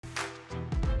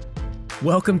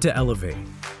Welcome to Elevate,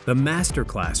 the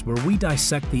masterclass where we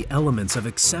dissect the elements of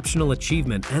exceptional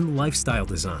achievement and lifestyle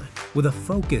design with a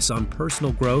focus on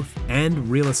personal growth and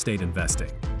real estate investing.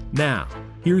 Now,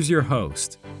 here's your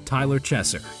host, Tyler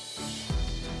Chesser.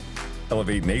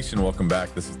 Elevate Nation, welcome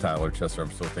back. This is Tyler Chesser.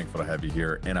 I'm so thankful to have you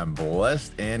here, and I'm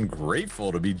blessed and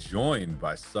grateful to be joined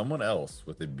by someone else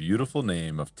with a beautiful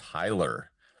name of Tyler,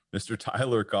 Mr.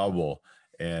 Tyler Cauble,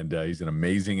 and he's an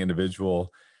amazing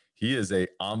individual. He is an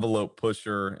envelope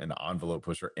pusher.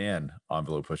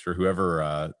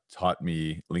 Whoever taught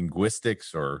me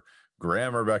linguistics or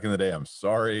grammar back in the day, I'm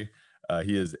sorry.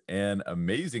 He is an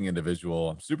amazing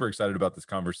individual. I'm super excited about this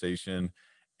conversation.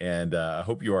 And I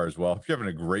hope you are as well. Hope you're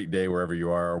having a great day wherever you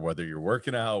are, whether you're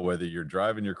working out, whether you're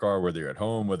driving your car, whether you're at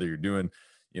home, whether you're doing,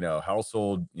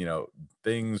 household,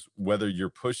 things, whether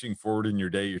you're pushing forward in your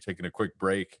day, you're taking a quick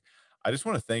break. I just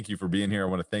want to thank you for being here. I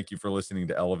want to thank you for listening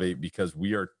to Elevate, because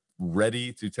we are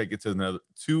ready to take it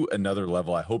to another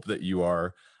level. I hope that you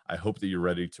are. I hope that you're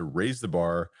ready to raise the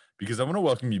bar, because I want to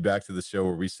welcome you back to the show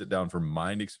where we sit down for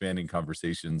mind-expanding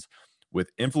conversations with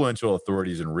influential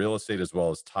authorities in real estate, as well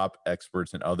as top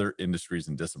experts in other industries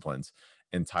and disciplines.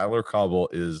 And Tyler Cauble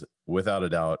is, without a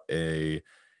doubt, a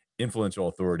influential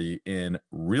authority in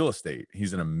real estate.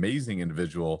 He's an amazing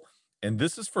individual. And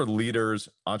this is for leaders,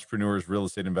 entrepreneurs, real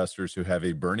estate investors who have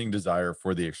a burning desire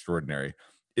for the extraordinary.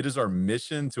 It is our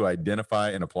mission to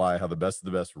identify and apply how the best of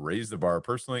the best raise the bar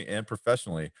personally and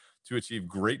professionally to achieve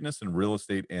greatness in real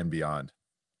estate and beyond.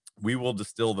 We will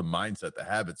distill the mindset, the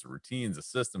habits, the routines, the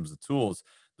systems, the tools,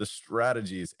 the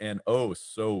strategies, and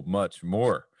so much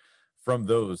more from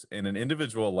those in an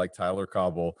individual like Tyler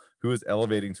Cauble, who is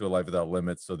elevating to a life without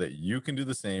limits so that you can do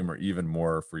the same or even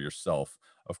more for yourself.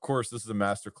 Of course, this is a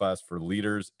masterclass for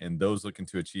leaders and those looking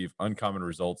to achieve uncommon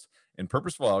results and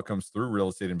purposeful outcomes through real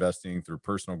estate investing, through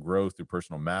personal growth, through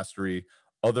personal mastery,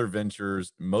 other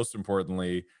ventures, most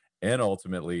importantly, and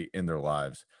ultimately in their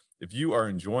lives. If you are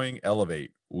enjoying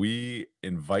Elevate, we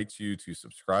invite you to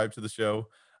subscribe to the show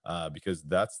because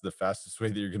that's the fastest way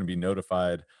that you're going to be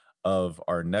notified of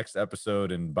our next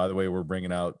episode. And by the way, we're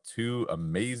bringing out two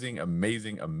amazing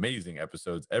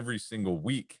episodes every single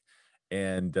week.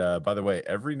 And by the way,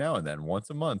 every now and then, once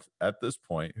a month at this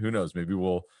point, who knows, maybe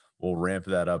we'll ramp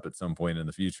that up at some point in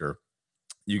the future.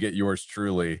 You get yours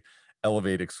truly,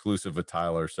 Elevate exclusive with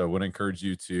Tyler. So I would encourage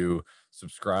you to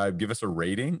subscribe, give us a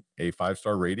rating, a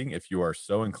 5-star rating if you are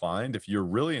so inclined. If you're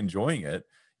really enjoying it,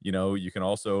 you can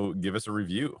also give us a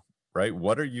review, right?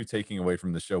 What are you taking away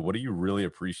from the show? What do you really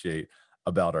appreciate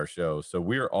about our show? So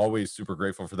we are always super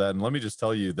grateful for that. And let me just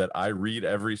tell you that I read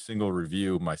every single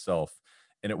review myself,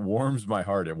 and it warms my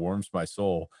heart. It warms my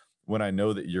soul when I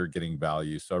know that you're getting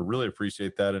value. So I really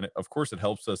appreciate that. And of course, it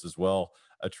helps us as well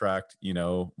attract,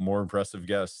 more impressive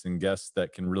guests and guests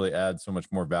that can really add so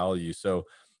much more value. So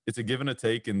it's a give and a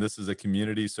take, and this is a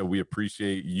community. So we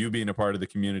appreciate you being a part of the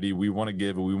community. We want to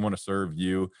give and we want to serve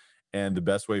you. And the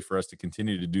best way for us to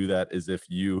continue to do that is if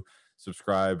you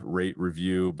subscribe, rate,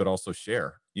 review, but also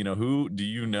share. Who do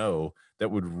you know that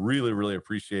would really, really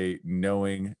appreciate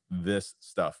knowing this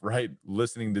stuff, right?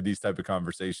 Listening to these type of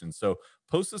conversations. So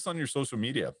post this on your social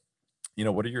media.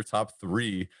 What are your top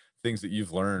 3 things that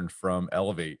you've learned from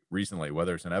Elevate recently,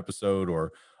 whether it's an episode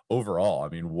or overall? I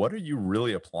mean, what are you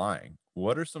really applying?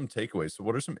 What are some takeaways? So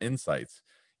what are some insights?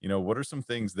 What are some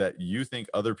things that you think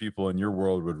other people in your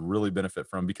world would really benefit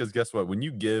from? Because guess what? When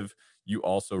you give, you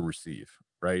also receive,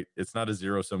 right? It's not a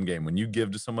zero-sum game. When you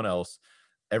give to someone else,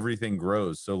 everything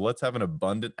grows. So let's have an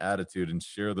abundant attitude and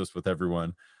share this with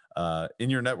everyone in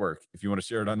your network. If you want to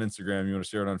share it on Instagram, you want to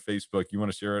share it on Facebook, you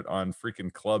want to share it on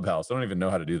freaking Clubhouse. I don't even know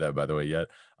how to do that, by the way, yet.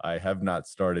 I have not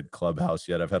started Clubhouse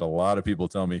yet. I've had a lot of people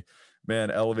tell me,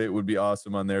 man, Elevate would be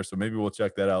awesome on there. So maybe we'll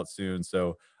check that out soon.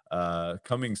 So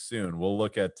coming soon, we'll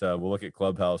look at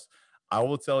Clubhouse. I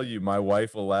will tell you, my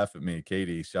wife will laugh at me.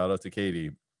 Katie, shout out to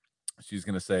Katie. She's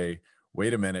going to say,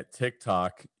 wait a minute,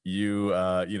 TikTok,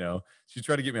 she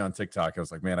tried to get me on TikTok. I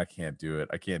was like, man, I can't do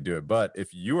it. But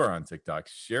if you are on TikTok,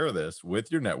 share this with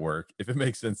your network, if it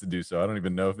makes sense to do so. I don't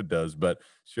even know if it does, but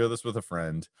share this with a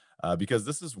friend because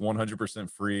this is 100%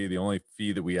 free. The only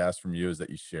fee that we ask from you is that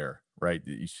you share, right?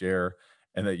 That you share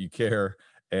and that you care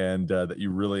and that you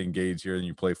really engage here and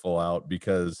you play full out,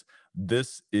 because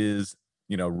this is,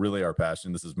 really our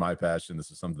passion. This is my passion.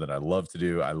 This is something that I love to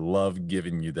do. I love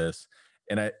giving you this.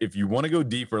 And if you want to go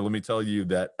deeper, let me tell you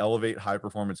that Elevate High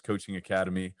Performance Coaching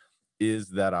Academy is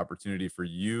that opportunity for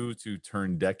you to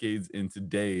turn decades into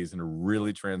days and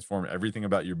really transform everything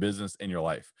about your business and your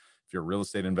life. If you're a real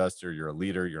estate investor, you're a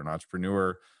leader, you're an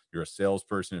entrepreneur, you're a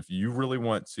salesperson, if you really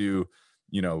want to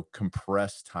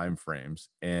compress timeframes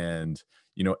and,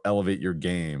 elevate your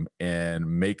game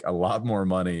and make a lot more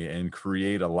money and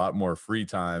create a lot more free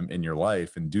time in your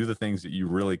life and do the things that you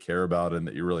really care about and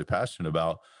that you're really passionate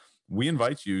about, we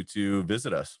invite you to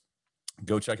visit us.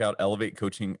 Go check out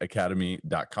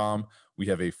elevatecoachingacademy.com. We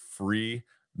have a free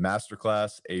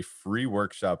masterclass, a free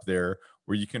workshop there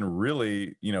where you can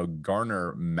really,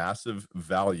 garner massive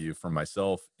value from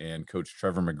myself and Coach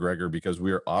Trevor McGregor, because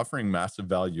we are offering massive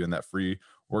value in that free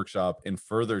workshop. And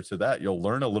further to that, you'll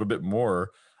learn a little bit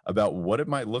more about what it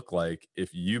might look like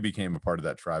if you became a part of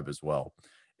that tribe as well.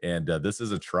 And this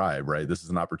is a tribe, right? This is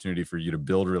an opportunity for you to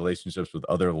build relationships with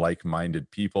other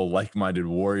like-minded people, like-minded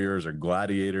warriors or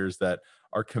gladiators that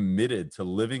are committed to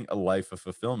living a life of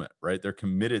fulfillment, right? They're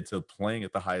committed to playing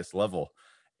at the highest level.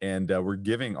 And we're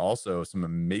giving also some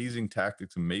amazing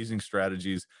tactics, amazing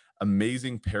strategies,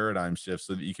 amazing paradigm shifts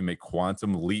so that you can make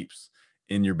quantum leaps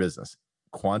in your business,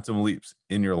 quantum leaps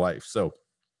in your life. So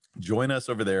join us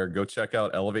over there. Go check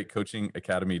out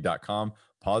elevatecoachingacademy.com.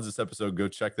 Pause this episode. Go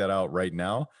check that out right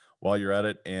now while you're at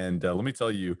it. And let me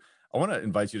tell you, I want to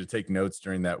invite you to take notes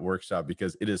during that workshop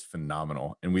because it is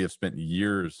phenomenal. And we have spent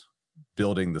years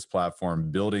building this platform,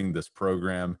 building this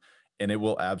program, and it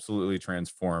will absolutely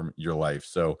transform your life.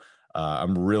 So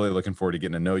I'm really looking forward to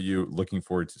getting to know you, looking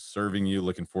forward to serving you,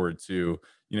 looking forward to,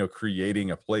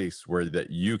 creating a place where that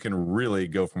you can really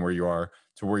go from where you are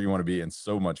to where you want to be and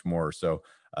so much more. So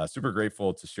super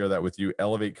grateful to share that with you.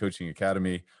 Elevate Coaching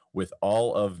Academy. With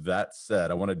all of that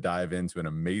said, I want to dive into an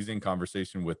amazing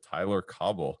conversation with Tyler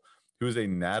Cauble, who is a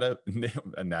native.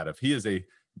 He is a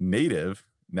native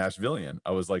Nashvilleian.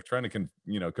 I was like trying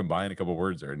to combine a couple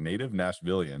words there. Native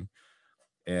Nashvilleian,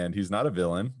 and he's not a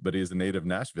villain, but he's a native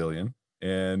Nashvilleian,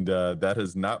 and that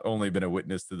has not only been a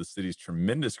witness to the city's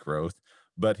tremendous growth,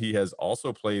 but he has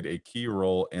also played a key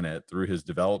role in it through his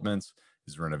developments,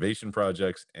 his renovation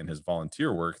projects, and his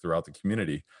volunteer work throughout the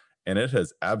community. And it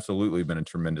has absolutely been a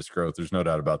tremendous growth. There's no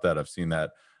doubt about that. I've seen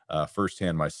that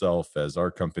firsthand myself as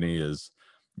our company is,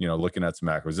 looking at some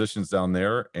acquisitions down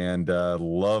there, and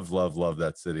love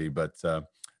that city. But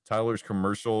Tyler's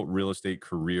commercial real estate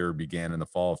career began in the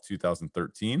fall of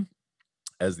 2013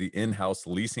 as the in-house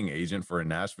leasing agent for a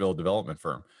Nashville development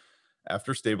firm.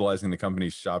 After stabilizing the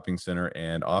company's shopping center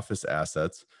and office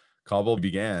assets, Cauble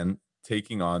began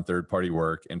taking on third-party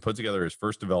work and put together his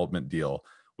first development deal,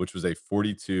 which was a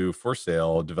 42 for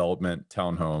sale development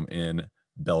townhome in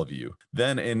Bellevue.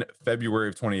 Then in February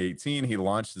of 2018, he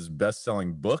launched his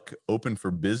best-selling book, Open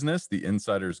for Business, The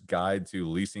Insider's Guide to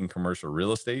Leasing Commercial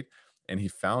Real Estate, and he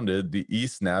founded the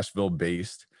East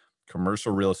Nashville-based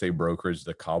commercial real estate brokerage,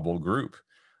 the Cauble Group.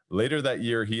 Later that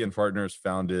year, he and partners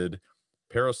founded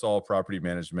Parasol Property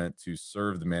Management to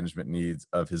serve the management needs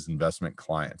of his investment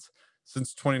clients.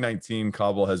 Since 2019,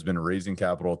 Cauble has been raising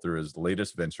capital through his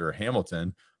latest venture,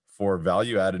 Hamilton, for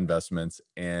value-add investments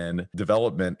and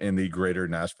development in the greater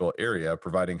Nashville area,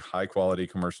 providing high-quality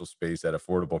commercial space at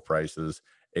affordable prices,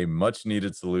 a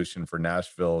much-needed solution for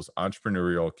Nashville's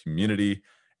entrepreneurial community.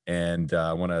 And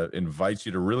I want to invite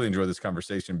you to really enjoy this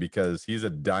conversation because he's a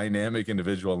dynamic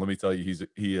individual. And let me tell you,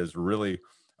 he has really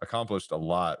accomplished a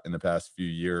lot in the past few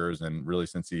years, and really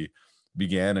since he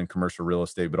began in commercial real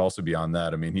estate, but also beyond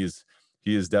that. I mean,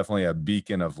 he is definitely a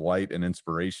beacon of light and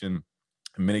inspiration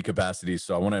in many capacities.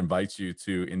 So I want to invite you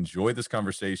to enjoy this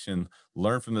conversation,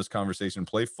 learn from this conversation,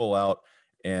 play full out,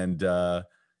 and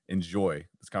enjoy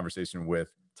this conversation with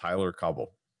Tyler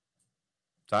Cauble.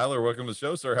 Tyler, welcome to the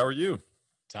show, sir. How are you?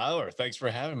 Tyler, thanks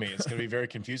for having me. It's going to be very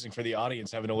confusing for the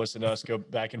audience having to listen to us go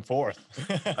back and forth.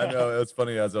 I know it's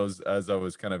funny as I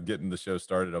was kind of getting the show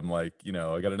started. I'm like,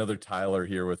 I got another Tyler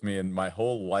here with me, and my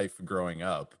whole life growing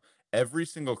up, every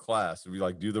single class, we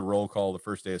like do the roll call the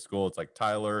first day of school. It's like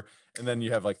Tyler, and then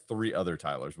you have like three other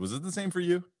Tylers. Was it the same for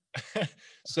you?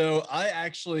 So I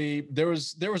actually there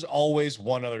was always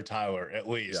one other Tyler at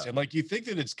least, and like you think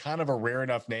that it's kind of a rare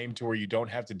enough name to where you don't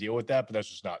have to deal with that, but that's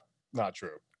just not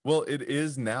true. Well, it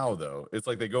is now though. It's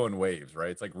like they go in waves,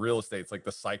 right? It's like real estate. It's like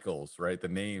the cycles, right? The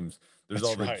names. There's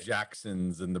all the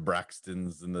Jacksons and the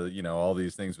Braxtons and the, all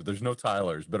these things, but there's no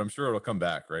Tylers. But I'm sure it'll come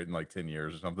back, right? In like 10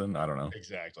 years or something. I don't know.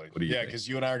 Exactly. What do you think? Because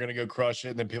you and I are going to go crush it,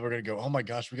 and then people are going to go, "Oh my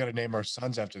gosh, we got to name our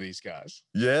sons after these guys."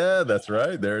 Yeah, that's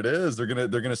right. There it is. They're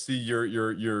gonna see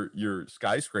your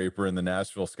skyscraper in the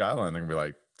Nashville skyline. They're gonna be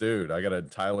like, "Dude, I got a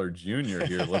Tyler Jr.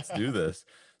 here. Let's do this."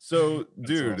 So,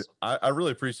 dude, awesome. I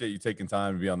really appreciate you taking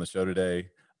time to be on the show today.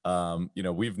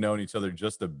 We've known each other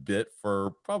just a bit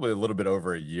for probably a little bit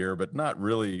over a year, but not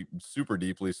really super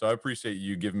deeply. So I appreciate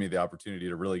you giving me the opportunity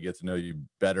to really get to know you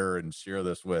better and share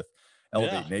this with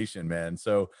Elevate Nation, man.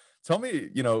 So tell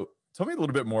me, tell me a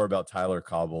little bit more about Tyler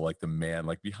Cobble, like the man,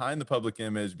 like behind the public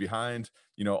image, behind,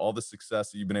 all the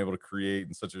success that you've been able to create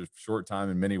in such a short time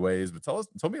in many ways. But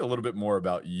tell me a little bit more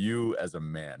about you as a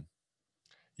man.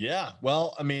 Yeah.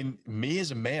 Well, I mean, me as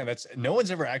a man, that's no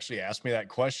one's ever actually asked me that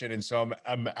question. And so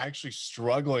I'm actually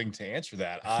struggling to answer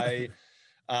that.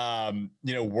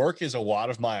 Work is a lot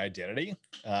of my identity,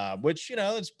 which,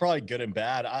 it's probably good and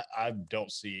bad. I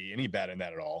don't see any bad in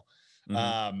that at all. Hmm.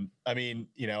 I'm a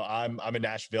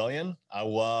Nashvilleian. I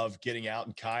love getting out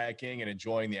and kayaking and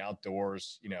enjoying the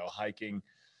outdoors, hiking,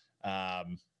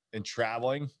 and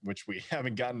traveling, which we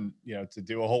haven't gotten, to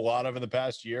do a whole lot of in the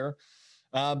past year.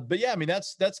 But yeah, I mean,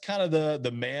 that's kind of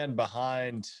the man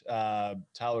behind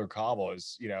Tyler Cobble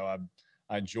is,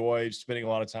 I enjoy spending a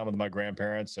lot of time with my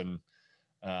grandparents, and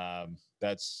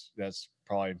that's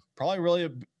probably really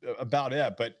about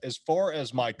it. But as far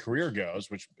as my career goes,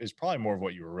 which is probably more of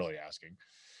what you were really asking,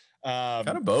 Kind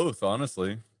um, of both,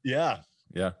 honestly. yeah.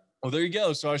 Yeah. Well, there you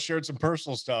go. So I shared some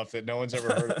personal stuff that no one's ever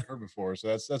heard before. So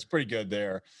that's pretty good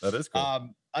there. That is cool.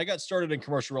 I got started in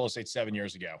commercial real estate 7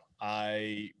 years ago.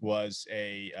 I was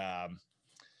a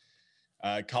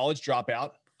college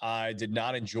dropout. I did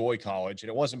not enjoy college, and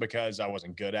it wasn't because I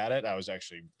wasn't good at it. I was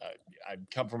actually, I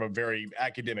come from a very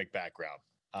academic background.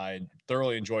 I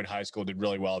thoroughly enjoyed high school, did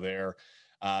really well there.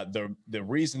 The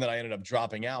reason that I ended up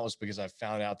dropping out was because I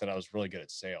found out that I was really good at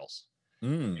sales.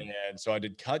 Mm. And so I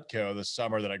did Cutco the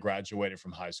summer that I graduated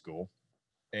from high school.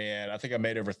 And I think I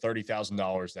made over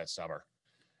 $30,000 that summer.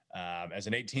 As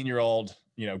an 18-year-old,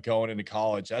 going into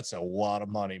college, that's a lot of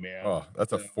money, man. Oh,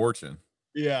 that's a So, fortune.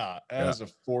 yeah, that Yeah. is a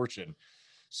fortune.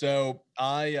 So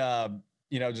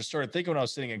just started thinking when I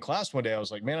was sitting in class one day, I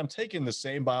was like, man, I'm taking the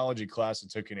same biology class I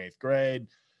took in 8th grade.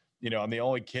 I'm the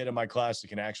only kid in my class that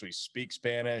can actually speak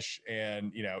Spanish.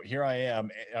 And, here I am.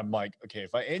 I'm like, okay,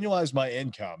 if I annualize my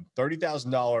income,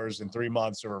 $30,000 in 3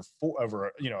 months or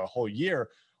over, a whole year,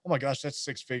 oh my gosh, that's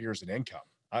 6 figures in income.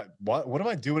 What am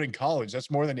I doing in college? That's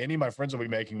more than any of my friends will be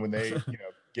making when they,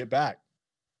 get back.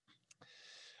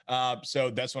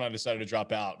 So that's when I decided to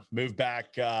drop out, moved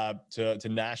back to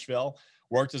Nashville,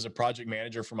 worked as a project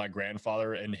manager for my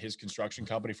grandfather and his construction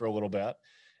company for a little bit.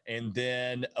 And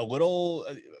then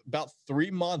about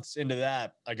 3 months into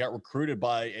that, I got recruited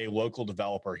by a local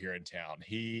developer here in town.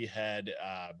 He had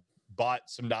bought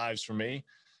some knives from me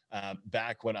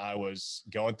back when I was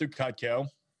going through Cutco,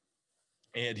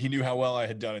 and he knew how well I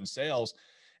had done in sales.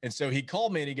 And so he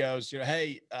called me and he goes,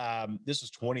 hey, this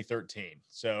was 2013.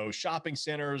 So shopping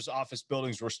centers, office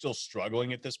buildings were still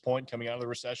struggling at this point coming out of the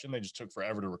recession. They just took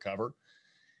forever to recover.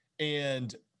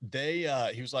 And he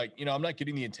was like, I'm not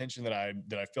getting the attention that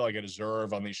I feel like I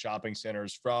deserve on these shopping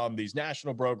centers from these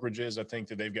national brokerages. I think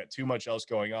that they've got too much else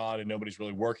going on and nobody's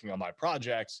really working on my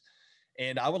projects.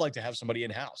 And I would like to have somebody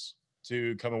in-house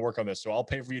to come and work on this. So I'll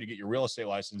pay for you to get your real estate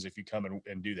license if you come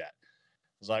and do that.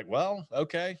 I was like, well,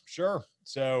 okay, sure.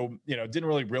 So, didn't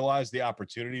really realize the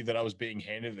opportunity that I was being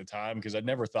handed at the time because I'd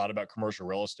never thought about commercial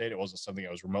real estate. It wasn't something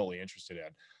I was remotely interested in.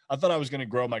 I thought I was going to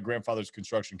grow my grandfather's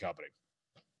construction company.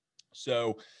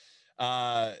 So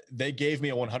they gave me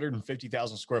a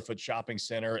 150,000 square foot shopping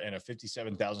center and a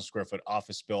 57,000 square foot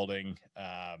office building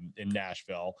in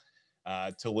Nashville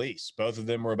to lease. Both of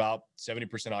them were about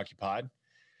 70% occupied.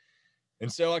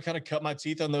 And so I kind of cut my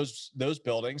teeth on those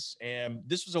buildings. And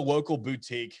this was a local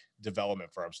boutique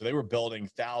development firm. So they were building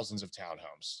thousands of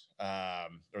townhomes,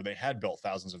 or they had built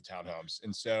thousands of townhomes.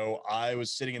 And so I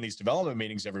was sitting in these development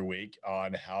meetings every week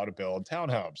on how to build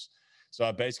townhomes. So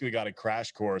I basically got a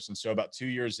crash course. And so about 2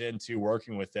 years into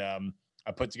working with them,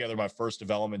 I put together my first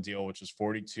development deal, which was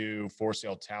 42 for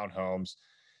sale townhomes,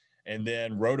 and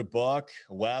then wrote a book,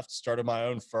 left, started my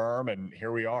own firm. And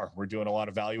here we are. We're doing a lot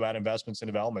of value add investments and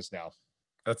developments now.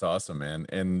 That's awesome, man.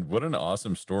 And what an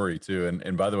awesome story too.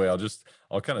 And by the way,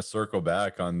 I'll kind of circle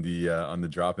back on the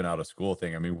dropping out of school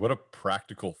thing. I mean, what a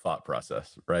practical thought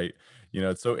process, right?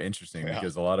 It's so interesting Yeah.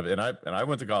 because a lot of I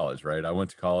went to college, right? I went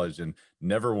to college and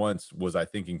never once was I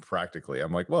thinking practically.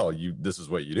 I'm like, well, this is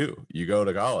what you do. You go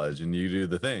to college and you do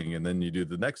the thing and then you do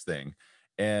the next thing.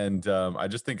 And I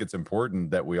just think it's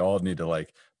important that we all need to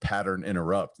like pattern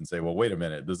interrupt and say, well, wait a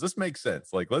minute, does this make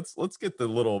sense? Like, let's get the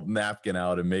little napkin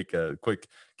out and make a quick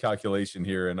calculation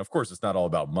here. And of course, it's not all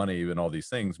about money and all these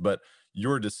things, but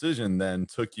your decision then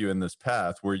took you in this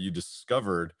path where you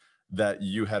discovered that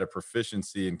you had a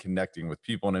proficiency in connecting with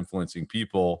people and influencing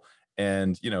people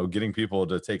and getting people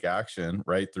to take action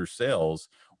right through sales,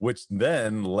 which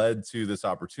then led to this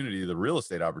opportunity, the real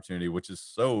estate opportunity, which is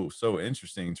so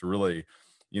interesting to really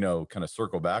kind of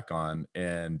circle back on.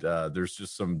 And there's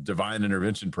just some divine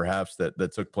intervention perhaps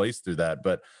that took place through that.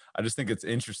 But I just think it's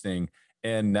interesting.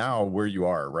 and now where you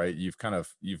are, right?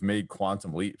 You've made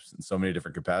quantum leaps in so many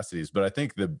different capacities. But I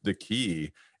think the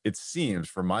key, it seems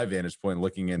from my vantage point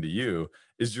looking into you,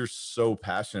 is you're so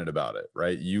passionate about it,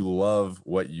 right? You love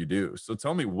what you do. So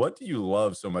tell me, what do you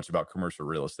love so much about commercial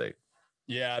real estate?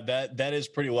 Yeah, that is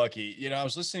pretty lucky. I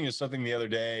was listening to something the other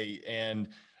day, and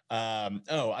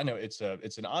oh, I know it's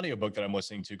an audiobook that I'm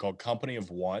listening to called Company of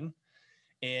One.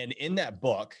 And in that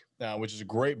book, which is a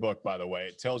great book, by the way,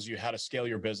 it tells you how to scale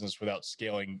your business without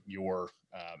scaling your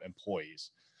employees.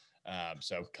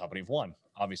 So, company of one,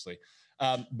 obviously.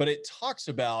 But it talks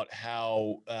about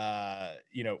how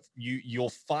you'll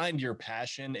find your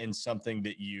passion in something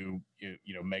that you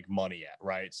make money at,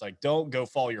 right? It's like, don't go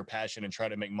follow your passion and try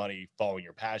to make money following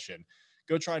your passion.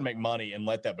 Go try and make money and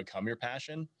let that become your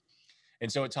passion.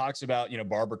 And so it talks about,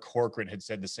 Barbara Corcoran had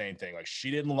said the same thing. Like,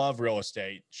 she didn't love real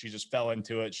estate. She just fell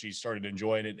into it. She started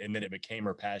enjoying it, and then it became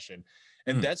her passion.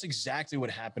 And Hmm. that's exactly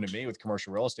what happened to me with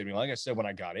commercial real estate. I mean, like I said, when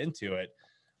I got into it,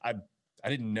 I I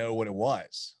didn't know what it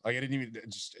was. Like, I didn't even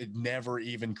it never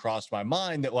even crossed my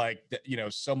mind that, like, that,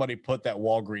 somebody put that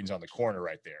Walgreens on the corner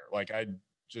right there. Like,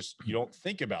 you don't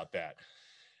think about that.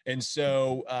 And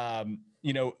so,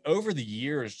 over the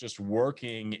years, just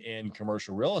working in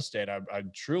commercial real estate, I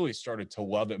truly started to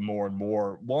love it more and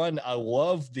more. One, I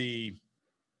love the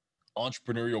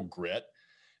entrepreneurial grit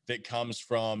that comes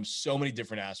from so many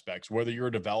different aspects. Whether you're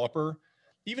a developer,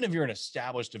 even if you're an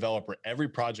established developer, every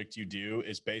project you do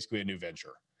is basically a new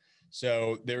venture.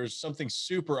 So there's something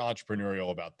super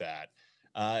entrepreneurial about that.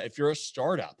 If you're a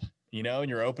startup, and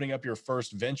you're opening up your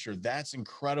first venture, that's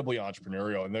incredibly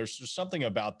entrepreneurial. And there's just something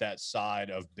about that side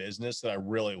of business that I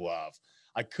really love.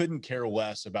 I couldn't care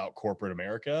less about corporate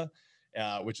America,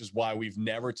 which is why we've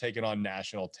never taken on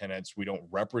national tenants. We don't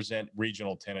represent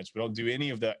regional tenants. We don't do any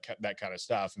of that kind of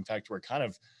stuff. In fact, we're kind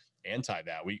of anti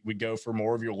that. We go for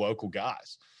more of your local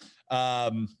guys.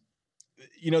 Um,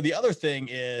 the other thing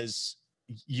is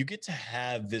you get to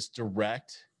have this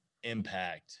direct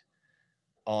impact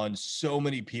on so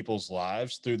many people's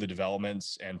lives through the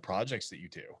developments and projects that you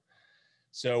do.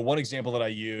 So one example that I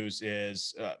use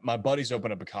is my buddies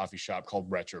opened up a coffee shop called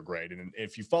Retrograde. And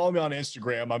if you follow me on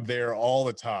Instagram, I'm there all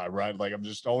the time, right? Like, I'm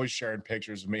just always sharing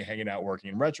pictures of me hanging out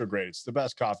working in Retrograde. It's the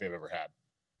best coffee I've ever had.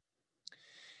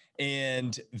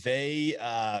 And they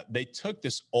took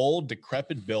this old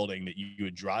decrepit building that you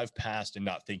would drive past and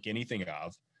not think anything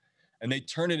of, and they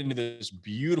turned it into this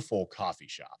beautiful coffee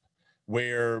shop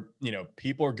where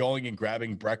people are going and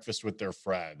grabbing breakfast with their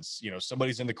friends.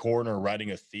 Somebody's in the corner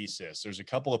writing a thesis. There's a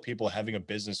couple of people having a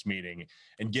business meeting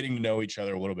and getting to know each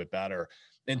other a little bit better.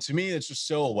 And to me, it's just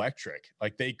so electric.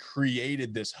 Like, they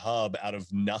created this hub out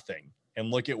of nothing, and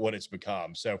look at what it's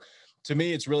become. So to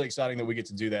me, it's really exciting that we get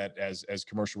to do that as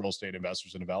commercial real estate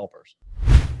investors and developers.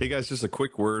 Hey guys, just a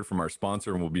quick word from our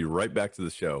sponsor, and we'll be right back to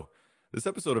the show. This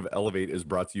episode of Elevate is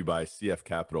brought to you by CF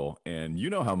Capital, and you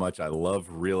know how much I love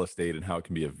real estate and how it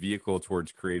can be a vehicle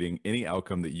towards creating any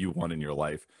outcome that you want in your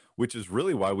life, which is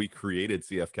really why we created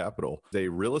CF Capital. It's a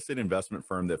real estate investment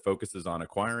firm that focuses on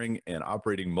acquiring and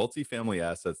operating multifamily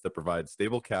assets that provide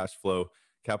stable cash flow,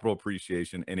 capital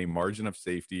appreciation, and a margin of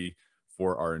safety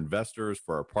for our investors,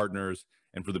 for our partners,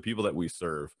 and for the people that we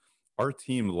serve. Our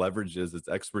team leverages its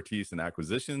expertise in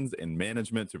acquisitions and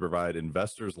management to provide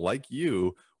investors like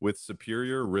you with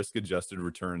superior risk-adjusted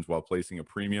returns while placing a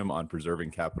premium on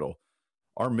preserving capital.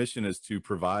 Our mission is to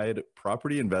provide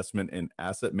property investment and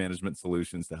asset management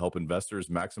solutions to help investors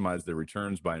maximize their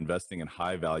returns by investing in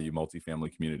high-value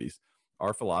multifamily communities.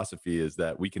 Our philosophy is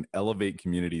that we can elevate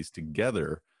communities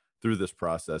together through this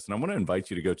process. And I want to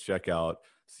invite you to go check out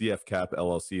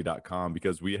cfcapllc.com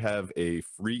because we have a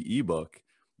free ebook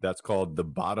that's called The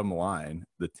Bottom Line,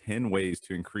 the 10 ways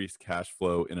to increase cash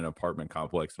flow in an apartment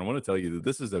complex. And I want to tell you that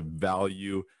this is a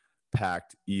value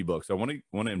packed ebook. So I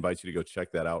want to invite you to go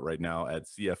check that out right now at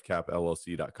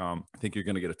cfcapllc.com. I think you're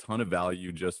going to get a ton of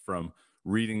value just from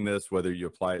reading this, whether you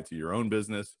apply it to your own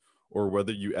business or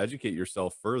whether you educate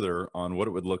yourself further on what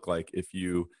it would look like if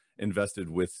you invested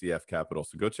with CF Capital.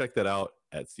 So go check that out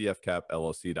at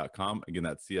cfcapllc.com. Again,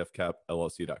 that's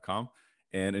cfcapllc.com,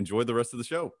 and enjoy the rest of the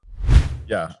show.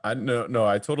 Yeah, I no,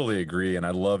 I totally agree. And I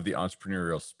love the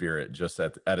entrepreneurial spirit just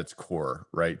at its core,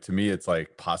 right? To me, it's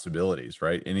like possibilities,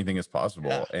 right? Anything is Yeah.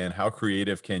 possible. And how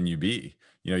creative can you be?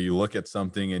 You look at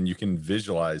something and you can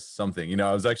visualize something.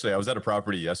 I was at a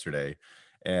property yesterday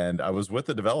and I was with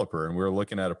a developer and we were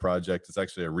looking at a project. It's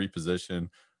actually a reposition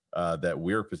that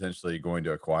we're potentially going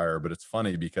to acquire. But it's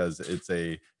funny because it's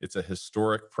a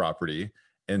historic property.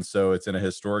 And so it's in a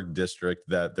historic district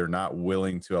that they're not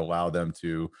willing to allow them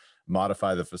to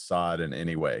modify the facade in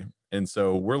any way. And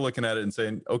so we're looking at it and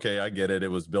saying, okay, I get it. It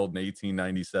was built in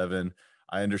 1897.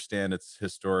 I understand it's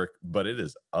historic, but it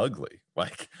is ugly.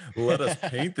 Like, let us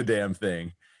paint the damn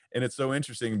thing. And it's so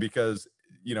interesting because,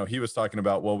 he was talking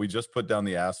about, well, we just put down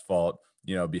the asphalt,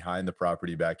 behind the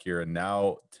property back here, and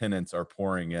now tenants are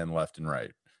pouring in left and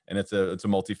right. And it's a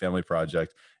multifamily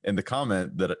project. And the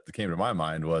comment that came to my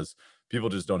mind was, people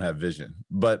just don't have vision.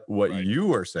 But what Right.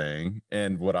 you are saying,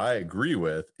 and what I agree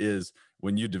with, is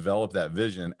when you develop that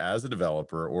vision as a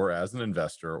developer or as an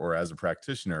investor or as a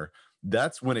practitioner,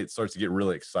 that's when it starts to get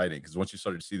really exciting. Because once you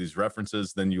start to see these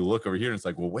references, then you look over here and it's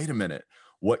like, well, wait a minute,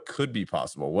 what could be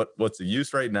possible? What's the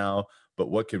use right now? But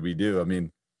what could we do? I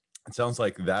mean, it sounds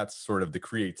like that's sort of the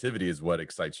creativity is what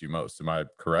excites you most. Am I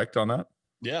correct on that?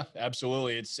 Yeah,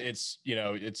 absolutely.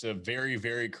 It's a very,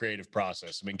 very creative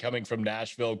process. I mean, coming from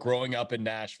Nashville, growing up in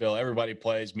Nashville, everybody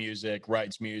plays music,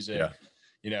 writes music,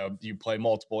 Yeah. you play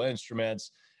multiple instruments.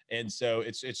 And so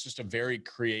it's just a very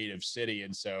creative city.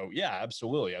 And so, yeah,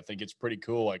 absolutely. I think it's pretty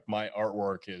cool. Like my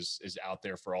artwork is out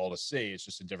there for all to see. It's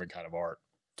just a different kind of art.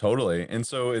 Totally. And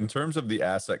so in terms of the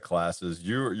asset classes,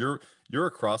 you're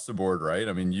across the board, right?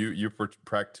 I mean, you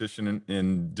practitioner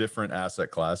in different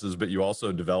asset classes, but you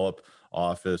also develop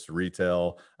office,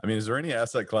 retail. I mean, is there any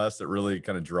asset class that really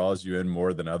kind of draws you in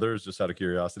more than others, just out of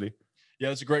curiosity? Yeah,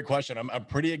 that's a great question. I'm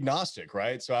pretty agnostic,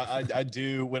 right? So I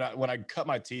do when I cut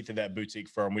my teeth in that boutique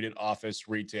firm, we did office,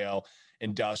 retail,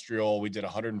 industrial. We did a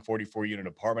 144 unit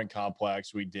apartment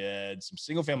complex. We did some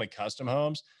single family custom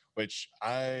homes, which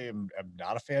am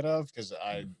not a fan of because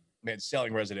Mm. man,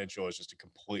 selling residential is just a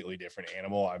completely different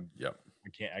animal. Yep.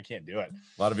 I can't do it.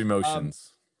 A lot of Um,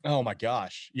 emotions. oh my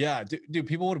gosh, yeah, dude,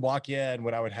 people would walk in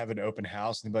when I would have an open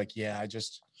house and they'd be like, yeah, I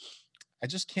just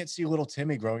can't see little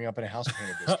Timmy growing up in a house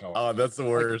painted this color. Oh, that's the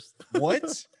Like, worst.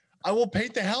 what? I will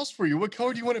paint the house for you. What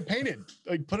color do you want it painted?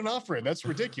 Like, put an offer in. That's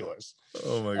ridiculous.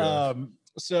 Oh my gosh.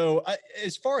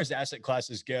 As far as asset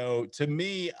classes go, to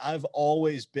me, I've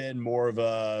always been more of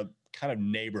a kind of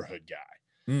neighborhood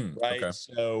guy, right? Okay.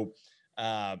 So,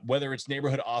 whether it's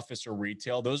neighborhood office or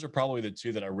retail, those are probably the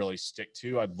two that I really stick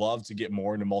to. I'd love to get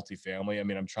more into multifamily. I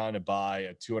mean, I'm trying to buy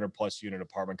a 200 plus unit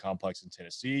apartment complex in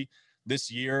Tennessee this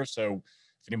year. So,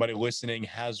 if anybody listening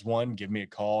has one, give me a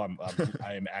call.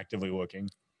 I am actively looking.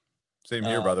 Same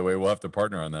here, by Uh, the way. We'll have to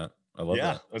partner on that. I love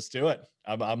yeah, that. let's do it.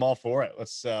 I'm all for it.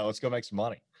 Let's go make some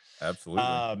money.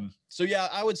 Absolutely. So yeah,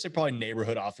 I would say probably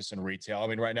neighborhood office and retail. I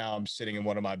mean, right now I'm sitting in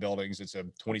one of my buildings. It's a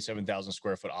 27,000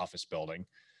 square foot office building.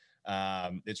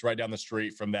 It's right down the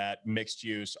street from that mixed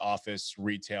use office,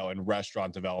 retail, and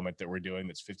restaurant development that we're doing.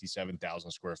 That's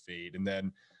 57,000 square feet. And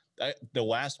then the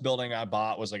last building I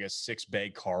bought was like a 6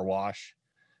 bay car wash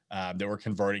that we're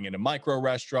converting into micro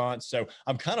restaurants. So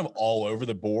I'm kind of all over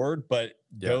the board, but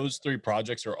Yeah. those three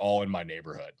projects are all in my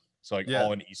neighborhood. So like Yeah.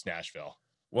 all in East Nashville.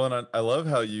 Well, and I love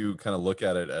how you kind of look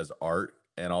at it as art,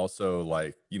 and also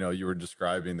like, you were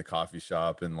describing the coffee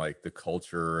shop and like the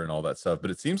culture and all that stuff, but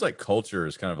it seems like culture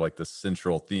is kind of like the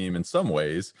central theme in some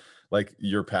ways. Like,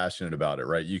 you're passionate about it,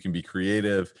 right? You can be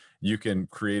creative, you can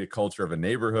create a culture of a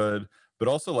neighborhood, but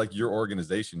also like your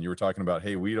organization. You were talking about,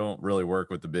 hey, we don't really work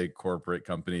with the big corporate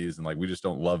companies, and like we just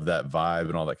don't love that vibe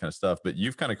and all that kind of stuff. But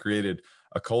you've kind of created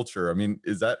a culture. I mean,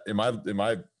 am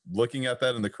I looking at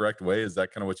that in the correct way? Is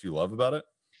that kind of what you love about it?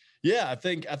 Yeah, I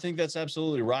think that's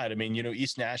absolutely right. I mean,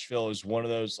 East Nashville is one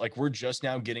of those, like, we're just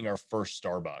now getting our first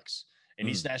Starbucks. And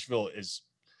East Mm, Nashville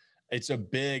it's a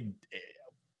big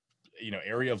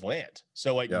area of land.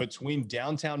 So like yeah. between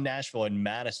downtown Nashville and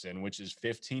Madison, which is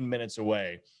 15 minutes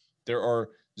away, there are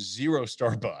zero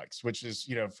Starbucks, which is,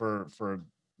 for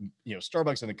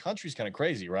Starbucks in the country is kind of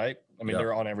crazy, right? I mean, Yeah.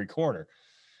 they're on every corner.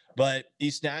 But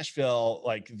East Nashville,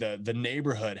 like the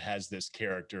neighborhood has this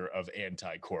character of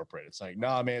anti-corporate. It's like,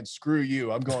 nah, man, screw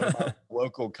you. I'm going to my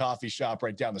local coffee shop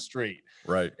right down the street.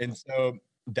 Right. And so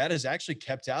that has actually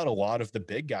kept out a lot of the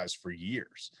big guys for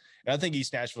years. And I think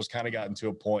East Nashville's kind of gotten to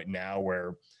a point now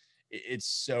where it's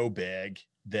so big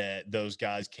that those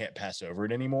guys can't pass over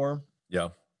it anymore. Yeah.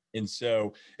 And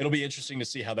so it'll be interesting to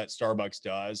see how that Starbucks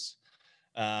does.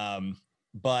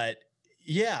 But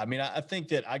yeah, I mean, I think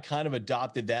that I kind of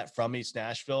adopted that from East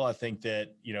Nashville. I think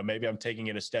that, maybe I'm taking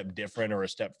it a step different or a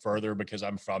step further because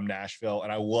I'm from Nashville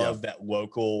and I Yeah. love that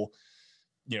local,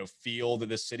 feel that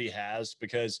this city has,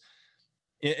 because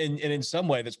in some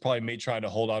way that's probably me trying to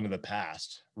hold on to the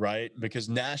past, right? Because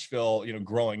Nashville,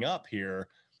 growing up here,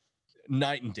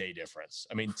 night and day difference.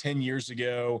 I mean, 10 years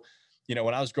ago,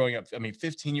 when I was growing up, I mean,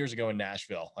 15 years ago in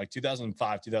Nashville, like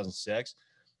 2005, 2006,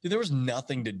 dude, there was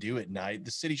nothing to do at night.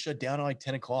 The city shut down at like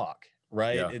 10 o'clock.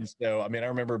 Right. Yeah. And so, I mean, I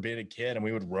remember being a kid and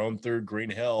we would roam through Green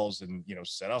Hills and,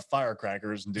 set off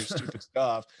firecrackers and do stupid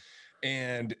stuff.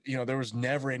 And, there was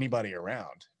never anybody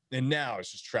around. And now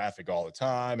it's just traffic all the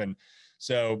time. And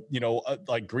So,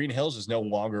 like Green Hills is no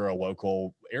longer a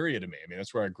local area to me. I mean,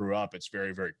 that's where I grew up. It's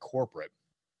very, very corporate.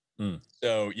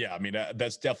 So yeah, I mean,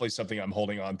 that's definitely something I'm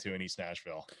holding on to in East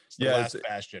Nashville. It's the Yeah, last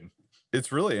bastion.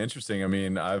 it's really interesting. I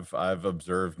mean, I've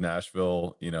observed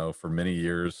Nashville, for many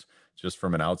years, just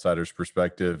from an outsider's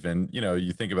perspective. And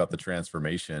you think about the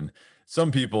transformation.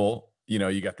 Some people,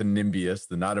 you got the NIMBYs,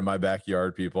 the not in my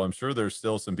backyard people. I'm sure there's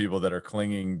still some people that are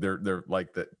clinging. They're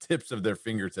like the tips of their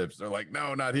fingertips. They're like,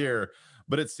 no, not here.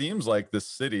 But it seems like the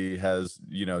city has,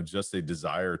 just a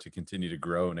desire to continue to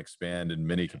grow and expand in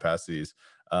many capacities.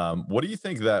 What do you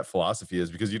think that philosophy is?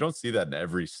 Because you don't see that in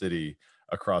every city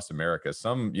across America.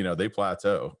 Some, they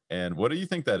plateau. And what do you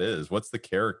think that is? What's the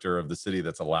character of the city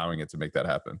that's allowing it to make that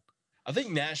happen? I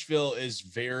think Nashville is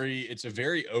it's a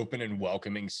very open and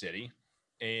welcoming city.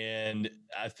 And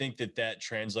I think that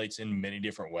translates in many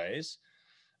different ways.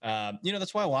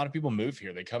 That's why a lot of people move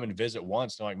here. They come and visit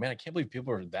once. They're like, man, I can't believe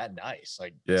people are that nice.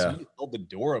 Like, Yeah. somebody held the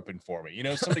door open for me.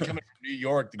 Somebody coming from New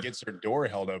York that gets their door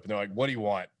held open. They're like, what do you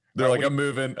want? They're Right? like, I'm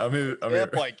moving. I'm here.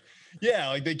 Like, yeah,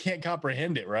 like they can't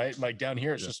comprehend it, right? Like down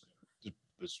here, it's just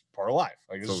it's part of life.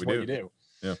 Like, this is what you do.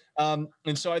 Yeah.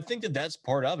 And so I think that's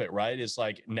part of it, right? Is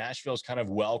like Nashville's kind of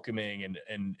welcoming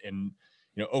and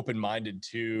open-minded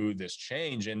to this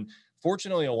change. And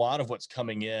fortunately, a lot of what's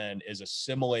coming in is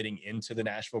assimilating into the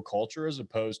Nashville culture as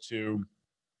opposed to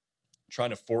trying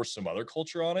to force some other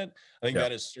culture on it. I think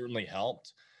that has certainly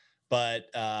helped. But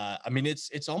I mean,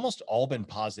 it's almost all been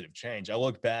positive change. I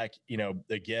look back,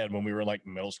 again, when we were like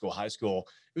middle school, high school,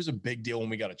 it was a big deal when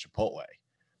we got a Chipotle.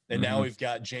 And now we've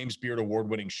got James Beard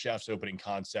award-winning chefs opening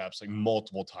concepts like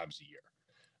multiple times a year.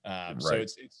 So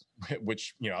it's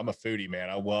which, I'm a foodie, man.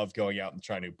 I love going out and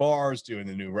trying new bars, doing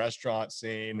the new restaurant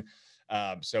scene.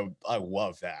 So I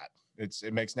love that.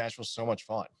 It makes Nashville so much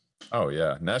fun. Oh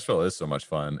yeah, Nashville is so much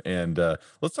fun. And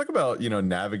let's talk about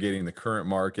navigating the current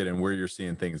market and where you're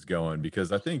seeing things going,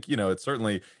 because I think it's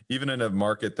certainly, even in a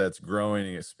market that's growing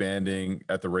and expanding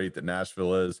at the rate that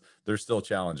Nashville is, there's still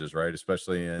challenges, right?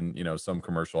 Especially in some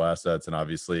commercial assets and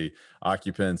obviously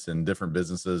occupants and different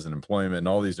businesses and employment and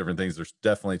all these different things. There's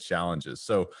definitely challenges.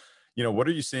 So what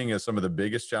are you seeing as some of the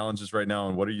biggest challenges right now,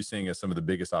 and what are you seeing as some of the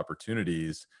biggest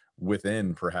opportunities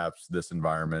within perhaps this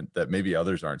environment that maybe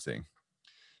others aren't seeing?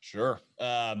 Sure.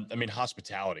 I mean,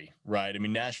 hospitality, right? I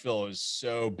mean, Nashville is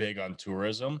so big on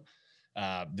tourism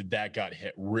that got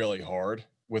hit really hard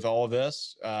with all of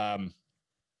this. So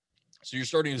you're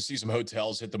starting to see some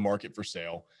hotels hit the market for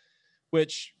sale,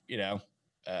 which,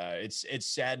 it's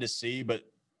sad to see, but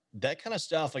that kind of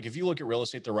stuff, like if you look at real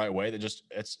estate the right way, that just,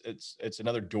 it's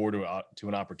another door to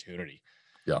an opportunity.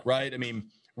 Yeah. Right. I mean,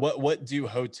 what do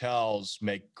hotels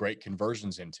make great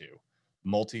conversions into?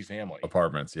 Multifamily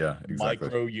Apartments. Yeah, exactly.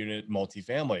 Micro unit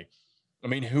multifamily. I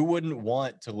mean, who wouldn't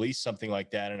want to lease something like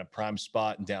that in a prime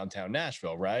spot in downtown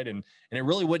Nashville, right? And it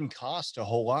really wouldn't cost a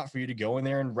whole lot for you to go in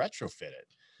there and retrofit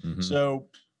it. So,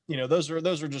 those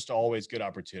are just always good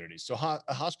opportunities. So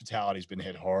hospitality has been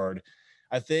hit hard.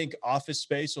 I think office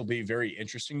space will be very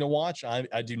interesting to watch.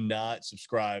 I do not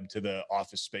subscribe to the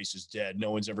office space is dead, no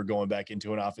one's ever going back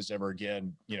into an office ever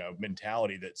again,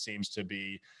 mentality that seems to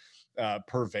be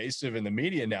pervasive in the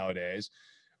media nowadays.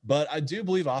 But I do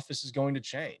believe office is going to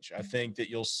change. I think that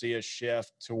you'll see a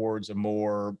shift towards a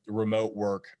more remote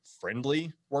work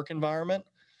friendly work environment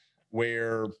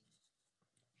where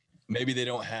maybe they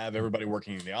don't have everybody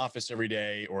working in the office every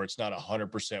day, or it's not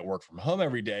 100% work from home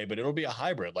every day, but it'll be a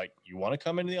hybrid. Like, you want to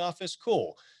come into the office?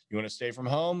 Cool. You want to stay from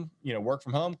home, work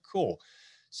from home? Cool.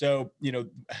 So,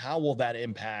 how will that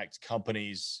impact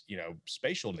companies,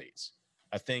 spatial needs?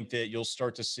 I think that you'll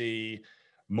start to see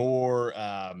more,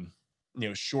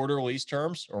 shorter lease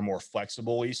terms or more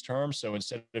flexible lease terms. So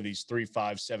instead of these 3,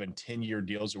 5, 7, 10-year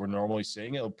deals that we're normally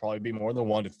seeing, it'll probably be more in the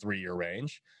 1 to 3 year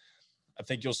range. I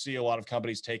think you'll see a lot of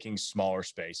companies taking smaller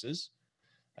spaces,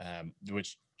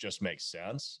 which just makes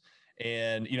sense.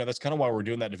 And, that's kind of why we're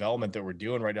doing that development that we're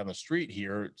doing right down the street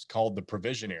here. It's called the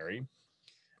Provisionary.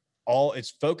 It's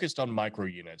focused on micro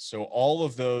units. So all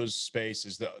of those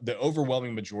spaces, the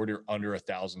overwhelming majority are under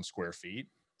 1,000 square feet,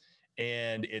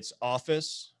 and it's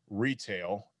office,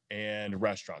 retail, and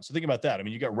restaurants. So think about that. I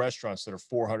mean, you got restaurants that are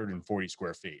 440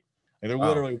 square feet. And they're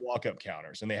literally walk-up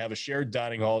counters, and they have a shared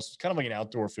dining hall. So it's kind of like an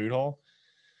outdoor food hall,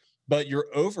 but your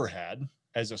overhead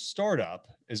as a startup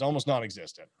is almost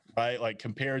non-existent, right? Like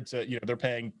compared to, they're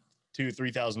paying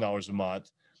 $2,000-$3,000 a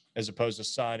month, as opposed to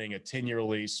signing a 10-year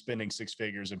lease, spending 6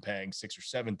 figures and paying $6,000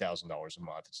 or $7,000 a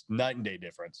month. It's night and day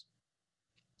difference.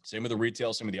 Same with the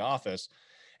retail, same with the office.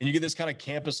 And you get this kind of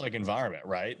campus-like environment,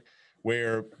 right?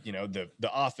 Where, the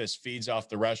office feeds off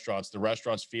the restaurants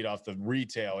feed off the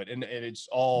retail, and it's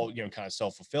all, kind of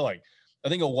self-fulfilling. I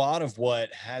think a lot of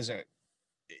what hasn't,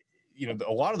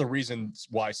 a lot of the reasons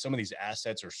why some of these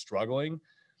assets are struggling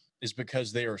is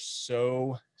because they are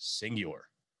so singular.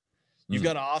 You've Mm,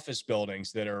 got office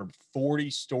buildings that are 40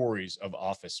 stories of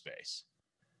office space.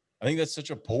 I think that's such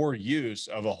a poor use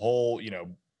of a whole,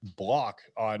 block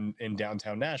in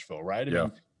downtown Nashville, right? I yeah.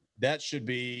 mean, that should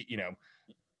be,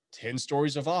 10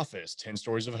 stories of office, 10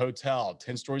 stories of hotel,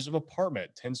 10 stories of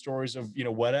apartment, 10 stories of,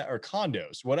 whatever, or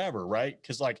condos, whatever, right?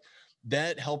 Because like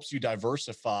that helps you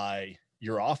diversify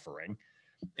your offering.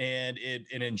 And it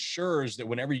ensures that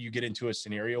whenever you get into a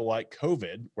scenario like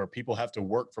COVID, where people have to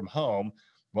work from home,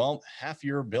 well, half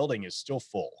your building is still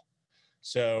full.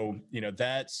 So,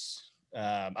 that's,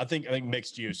 I think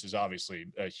mixed use is obviously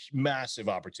a massive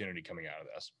opportunity coming out of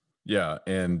this. Yeah,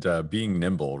 and being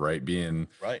nimble, right?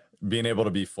 Right. Being able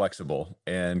to be flexible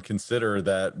and consider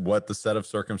that what the set of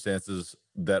circumstances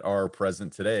that are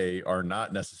present today are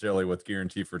not necessarily what's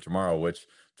guaranteed for tomorrow, which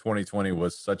 2020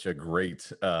 was such a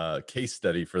great case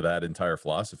study for that entire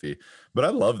philosophy. But I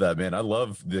love that, man. I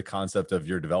love the concept of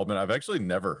your development. I've actually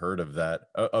never heard of that,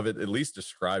 of it at least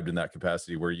described in that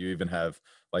capacity, where you even have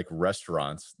like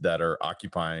restaurants that are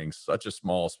occupying such a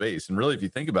small space. And really, if you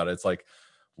think about it, it's like,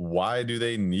 why do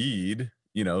they need,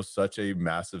 such a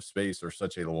massive space or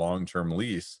such a long-term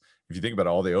lease? If you think about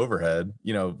all the overhead,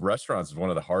 restaurants is one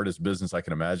of the hardest business I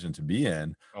can imagine to be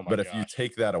in. Oh my But if you gosh.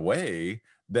 take that away,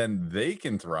 then they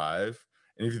can thrive.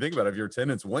 And if you think about it, if your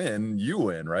tenants win, you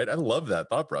win, right? I love that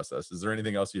thought process. Is there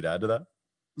anything else you'd add to that?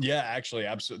 Yeah, actually,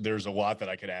 absolutely. There's a lot that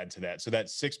I could add to that. So that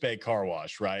 6 bay car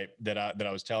wash, right? That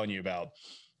I was telling you about.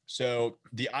 So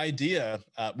the idea,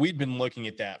 we'd been looking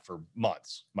at that for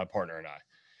months, my partner and I,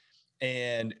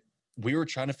 and we were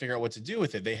trying to figure out what to do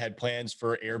with it. They had plans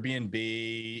for Airbnb,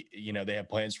 they had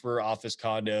plans for office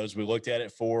condos. We looked at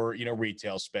it for,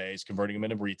 retail space, converting them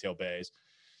into retail bays.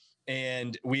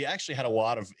 And we actually had a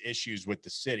lot of issues with the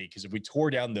city because if we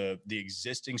tore down the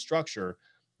existing structure,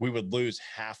 we would lose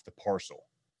half the parcel.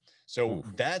 So Ooh.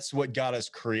 that's what got us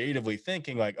creatively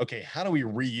thinking like, okay, how do we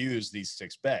reuse these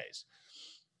 6 bays?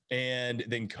 And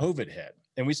then COVID hit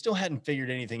and we still hadn't figured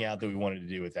anything out that we wanted to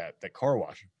do with that car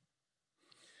wash.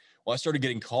 Well, I started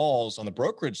getting calls on the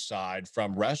brokerage side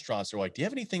from restaurants. They're like, do you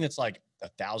have anything that's like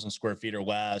 1,000 square feet or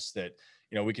less that,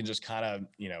 we can just kind of,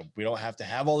 we don't have to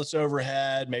have all this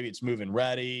overhead. Maybe it's move-in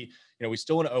ready. We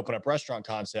still want to open up restaurant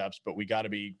concepts, but we got to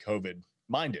be COVID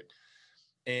minded.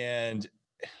 And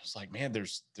it's like, man,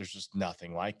 there's just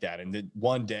nothing like that. And then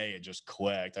one day it just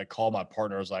clicked. I called my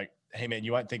partner. I was like, hey man,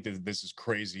 you might think that this is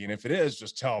crazy. And if it is,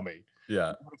 just tell me.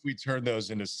 Yeah. What if we turn those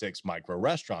into 6 micro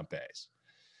restaurant bays?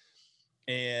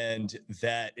 And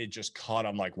that it just caught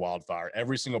on like wildfire.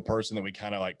 Every single person that we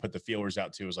kind of like put the feelers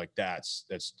out to was like,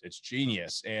 it's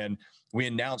genius. And we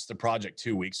announced the project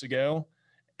 2 weeks ago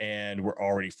and we're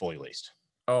already fully leased.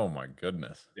 Oh my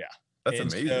goodness. Yeah. That's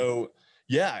And amazing. so,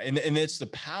 yeah. And it's the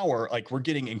power, like we're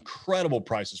getting incredible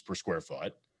prices per square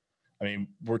foot. I mean,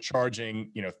 we're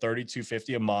charging,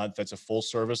 $32.50 a month. That's a full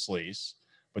service lease,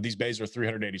 but these bays are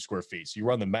 380 square feet. So you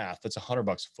run the math, that's $100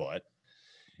 a foot.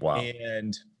 Wow.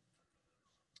 And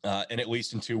at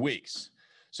least in 2 weeks.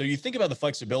 So you think about the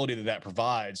flexibility that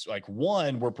provides. Like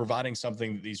one, we're providing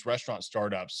something that these restaurant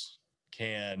startups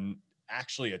can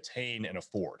actually attain and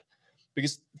afford.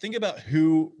 Because think about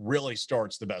who really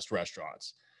starts the best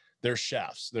restaurants. They're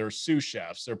chefs, they're sous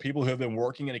chefs, they're people who have been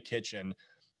working in a kitchen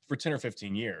for 10 or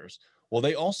 15 years. Well,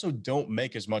 they also don't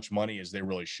make as much money as they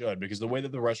really should because the way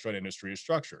that the restaurant industry is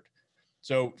structured.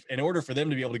 So in order for them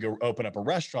to be able to go open up a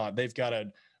restaurant, they've got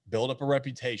to build up a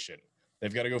reputation.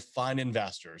 They've got to go find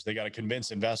investors. They got to convince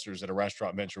investors that a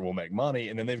restaurant venture will make money.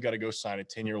 And then they've got to go sign a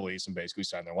 10-year lease and basically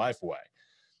sign their life away.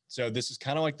 So this is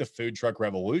kind of like the food truck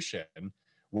revolution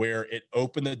where it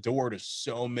opened the door to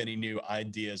so many new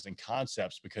ideas and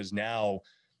concepts because now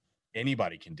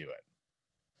anybody can do it.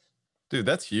 Dude,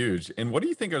 that's huge. And what do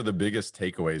you think are the biggest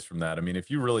takeaways from that? I mean,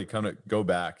 if you really kind of go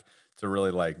back to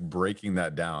really like breaking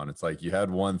that down, it's like you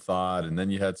had one thought and then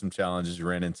you had some challenges you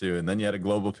ran into, and then you had a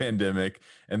global pandemic,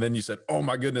 and then you said, "Oh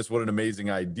my goodness, what an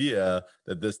amazing idea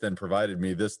that this then provided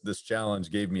me. This challenge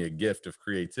gave me a gift of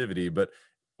creativity." But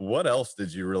what else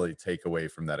did you really take away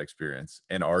from that experience?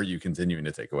 And are you continuing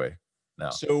to take away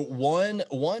now? So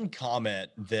one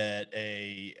comment that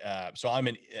so I'm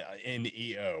in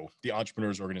EO, the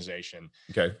Entrepreneurs Organization,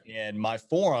 Okay. and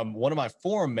one of my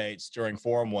forum mates during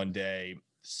forum one day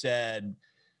said,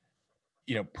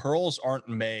 pearls aren't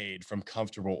made from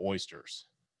comfortable oysters.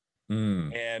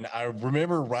 Mm, And I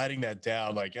remember writing that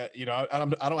down. Like, I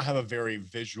don't have a very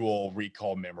visual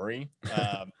recall memory,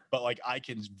 but like I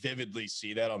can vividly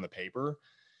see that on the paper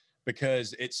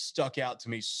because it stuck out to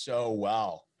me so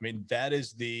well. I mean, that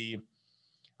is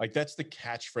Like that's the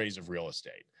catchphrase of real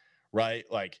estate, right?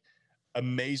 Like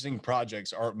amazing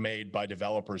projects aren't made by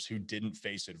developers who didn't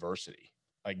face adversity.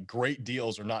 Like great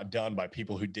deals are not done by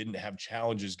people who didn't have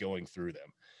challenges going through them.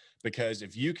 Because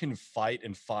if you can fight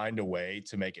and find a way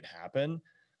to make it happen,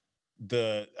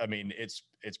 it's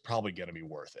probably going to be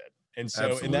worth it. And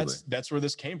so, and Absolutely. that's where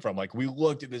this came from. Like we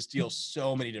looked at this deal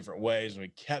so many different ways and we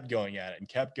kept going at it and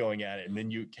kept going at it. And then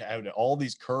you had all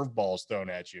these curveballs thrown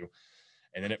at you.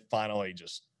 And then it finally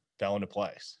just fell into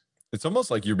place. It's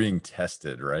almost like you're being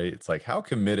tested, right? It's like, how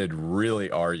committed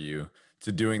really are you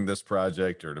to doing this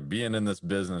project or to being in this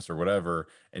business or whatever?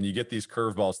 And you get these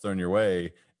curveballs thrown your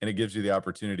way, and it gives you the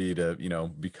opportunity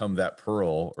to, become that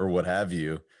pearl or what have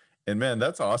you. And man,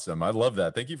 that's awesome. I love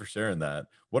that. Thank you for sharing that.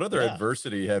 What other Yeah.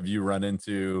 adversity have you run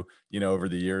into, over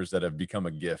the years that have become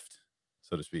a gift,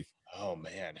 so to speak? Oh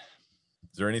man.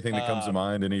 Is there anything that comes to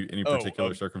mind? Any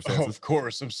particular circumstances? Of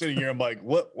course. I'm sitting here. I'm like,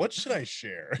 what should I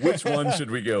share? Which one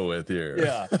should we go with here?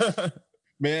 Yeah,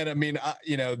 man. I mean, I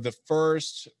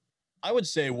would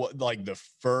say the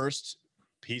first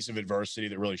piece of adversity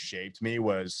that really shaped me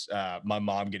was my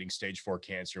mom getting stage 4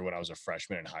 cancer when I was a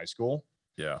freshman in high school.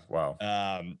 Yeah. Wow.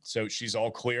 So she's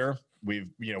all clear.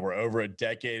 We're over a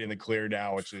decade in the clear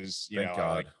now, which is, Thank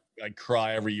God. I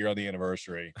cry every year on the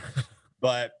anniversary.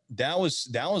 But that was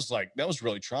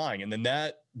really trying. And then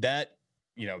then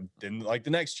like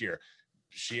the next year,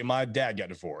 she and my dad got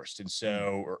divorced. And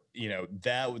so,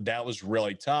 that was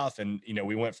really tough. And,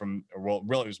 we went from, well,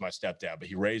 really it was my stepdad, but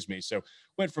he raised me. So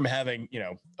went from having,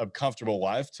 a comfortable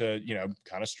life to,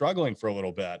 kind of struggling for a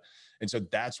little bit. And so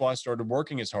that's why I started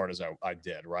working as hard as I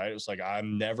did. Right. It was like,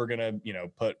 I'm never going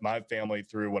to, put my family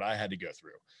through what I had to go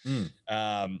through.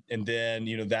 And then,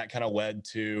 that kind of led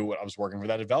to what I was working for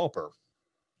that developer.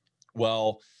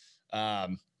 Well, I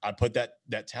put that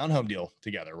townhome deal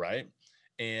together, right?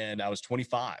 And I was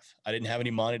 25. I didn't have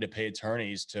any money to pay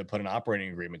attorneys to put an operating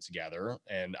agreement together.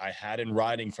 And I had in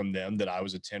writing from them that I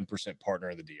was a 10% partner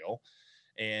in the deal.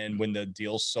 And when the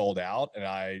deal sold out and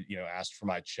I, asked for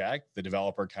my check, the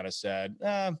developer kind of said,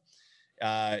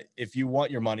 if you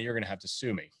want your money, you're going to have to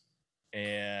sue me.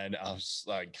 And I was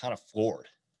like kind of floored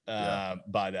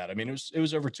by that. I mean, it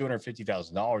was over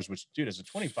 $250,000, which, dude, as a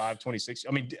 25, 26,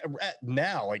 I mean,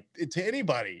 now, like to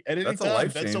anybody at any that's time, a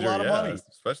life that's changer, a lot of money.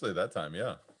 Especially at that time.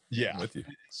 Yeah. Yeah. I'm with you.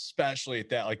 Especially at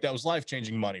that, like that was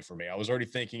life-changing money for me. I was already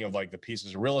thinking of like the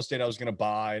pieces of real estate I was going to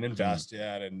buy and invest in.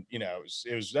 And,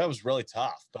 that was really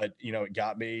tough, but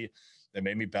it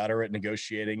made me better at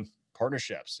negotiating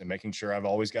partnerships and making sure I've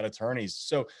always got attorneys.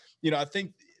 So, I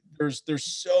think there's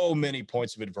so many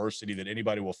points of adversity that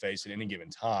anybody will face at any given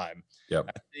time.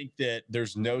 Yep. I think that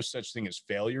there's no such thing as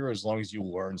failure as long as you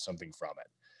learn something from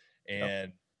it.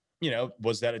 And,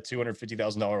 was that a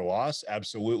 $250,000 loss?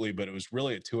 Absolutely. But it was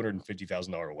really a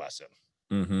 $250,000 lesson.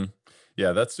 Mm-hmm.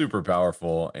 Yeah, that's super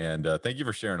powerful. And thank you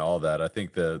for sharing all that. I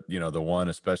think the one,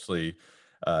 especially,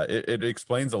 it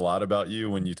explains a lot about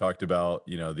you when you talked about,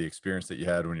 the experience that you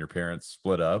had when your parents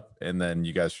split up and then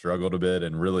you guys struggled a bit.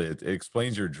 And really it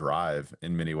explains your drive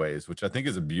in many ways, which I think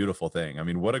is a beautiful thing. I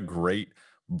mean, what a great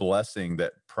blessing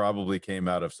that probably came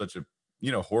out of such a,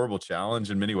 horrible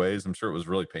challenge in many ways. I'm sure it was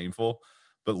really painful,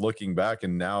 but looking back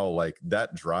and now, like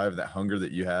that drive, that hunger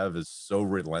that you have is so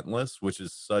relentless, which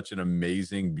is such an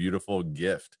amazing, beautiful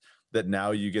gift that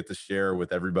now you get to share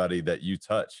with everybody that you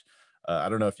touch. I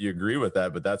don't know if you agree with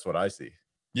that, but that's what I see.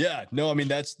 Yeah, no, I mean,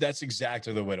 that's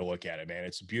exactly the way to look at it, man.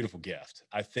 It's a beautiful gift.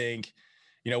 I think,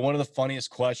 one of the funniest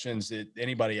questions that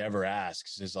anybody ever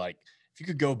asks is like, if you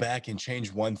could go back and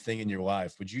change one thing in your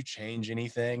life, would you change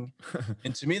anything?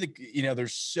 And to me,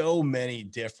 there's so many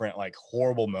different like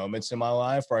horrible moments in my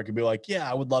life where I could be like,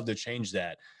 yeah, I would love to change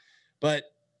that. But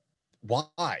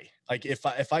why? Like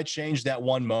if I change that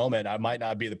one moment, I might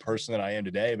not be the person that I am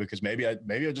today because maybe I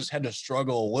just had to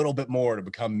struggle a little bit more to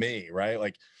become me, right?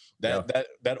 Like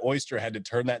that oyster had to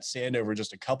turn that sand over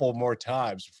just a couple more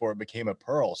times before it became a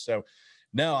pearl. So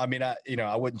no, I mean, I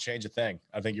wouldn't change a thing.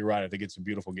 I think you're right. I think it's a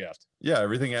beautiful gift. Yeah,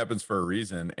 everything happens for a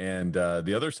reason. And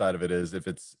the other side of it is if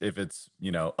it's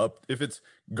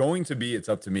going to be, it's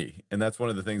up to me. And that's one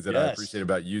of the things that I appreciate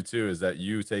about you too, is that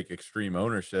you take extreme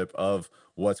ownership of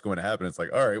what's going to happen. It's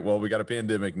like, all right, well, we got a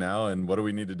pandemic now, and what do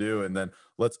we need to do? And then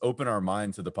let's open our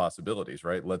mind to the possibilities,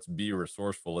 right? Let's be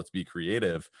resourceful. Let's be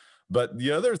creative. But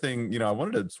the other thing, I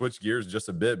wanted to switch gears just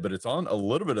a bit, but it's on a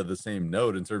little bit of the same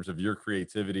note in terms of your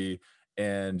creativity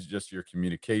and just your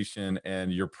communication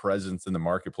and your presence in the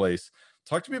marketplace.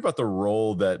 Talk to me about the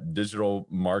role that digital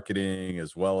marketing,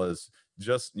 as well as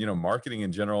just, marketing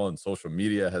in general and social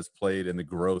media has played in the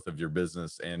growth of your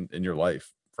business and in your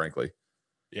life, frankly.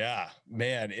 Yeah,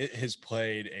 man, it has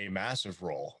played a massive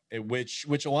role, which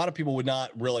a lot of people would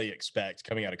not really expect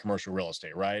coming out of commercial real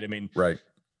estate, right? I mean, Right.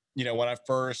 when I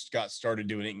first got started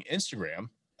doing Instagram,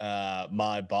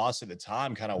 my boss at the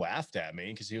time kind of laughed at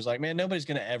me because he was like, "Man, nobody's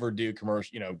going to ever do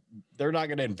commercial. They're not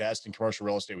going to invest in commercial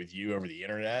real estate with you over the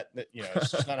internet.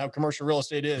 It's just not how commercial real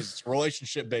estate is. It's a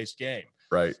relationship based game."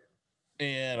 Right.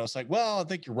 And I was like, "Well, I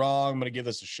think you're wrong. I'm going to give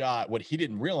this a shot." What he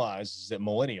didn't realize is that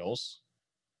millennials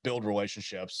build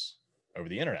relationships over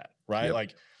the internet, right? Yep.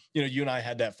 Like, you and I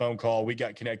had that phone call. We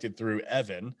got connected through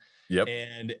Evan. Yep.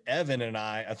 And Evan and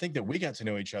I think that we got to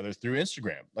know each other through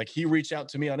Instagram. Like he reached out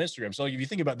to me on Instagram. So like, if you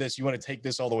think about this, you want to take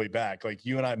this all the way back. Like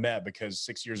you and I met because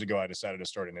 6 years ago, I decided to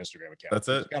start an Instagram account. That's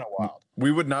it. It's kind of wild.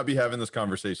 We would not be having this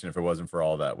conversation if it wasn't for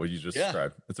all that, what you just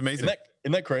described. It's amazing.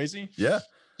 Isn't that crazy? Yeah.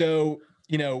 So,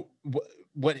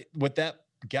 what that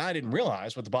guy didn't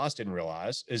realize, what the boss didn't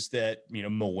realize is that,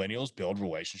 millennials build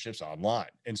relationships online.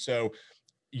 And so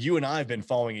you and I have been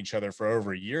following each other for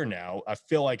over a year now. I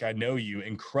feel like I know you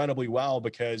incredibly well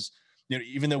because,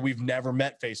 even though we've never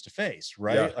met face to face,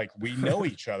 right? Yeah. Like we know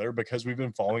each other because we've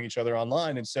been following each other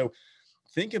online. And so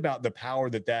think about the power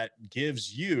that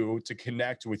gives you to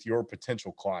connect with your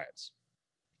potential clients.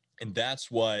 And that's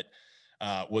what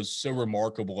was so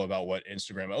remarkable about what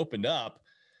Instagram opened up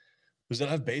was that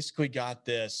I've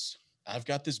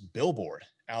got this billboard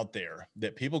out there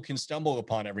that people can stumble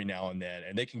upon every now and then,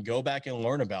 and they can go back and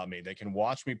learn about me. They can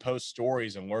watch me post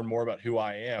stories and learn more about who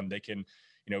I am. They can,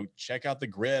 check out the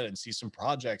grid and see some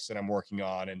projects that I'm working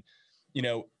on. And,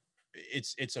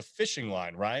 it's a fishing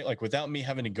line, right? Like without me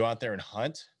having to go out there and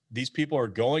hunt, these people are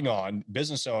going on,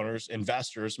 business owners,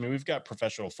 investors. I mean, we've got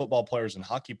professional football players and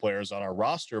hockey players on our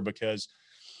roster because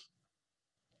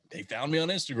they found me on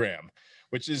Instagram,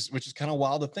 which is kind of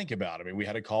wild to think about. I mean, we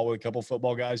had a call with a couple of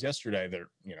football guys yesterday. They're,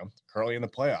 currently in the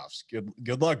playoffs.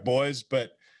 Good luck, boys.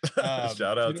 But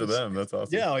shout out to them. That's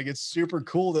awesome. Yeah, like it's super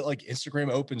cool that like Instagram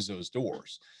opens those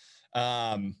doors.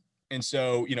 And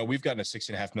so, we've gotten a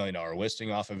 $6.5 million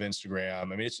listing off of Instagram.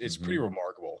 I mean, it's pretty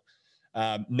remarkable.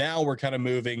 Now we're kind of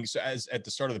moving. So as at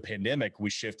the start of the pandemic, we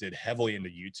shifted heavily into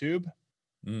YouTube,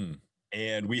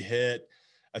 and we hit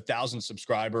 1,000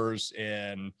 subscribers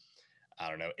in, I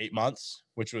don't know, 8 months,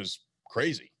 which was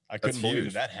crazy. I couldn't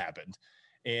believe that happened.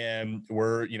 And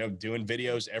we're, doing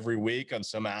videos every week on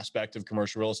some aspect of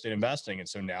commercial real estate investing. And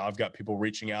so now I've got people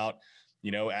reaching out,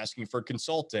 asking for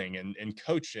consulting and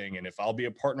coaching. And if I'll be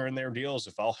a partner in their deals,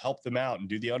 if I'll help them out and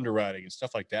do the underwriting and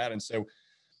stuff like that. And so,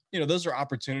 those are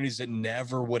opportunities that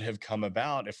never would have come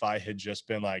about if I had just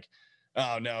been like,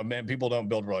 oh no, man, people don't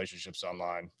build relationships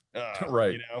online.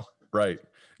 Right. Right.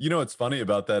 What's funny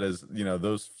about that is,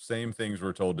 those same things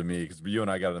were told to me because you and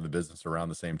I got into the business around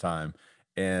the same time.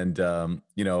 And,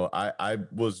 I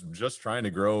was just trying to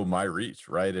grow my reach.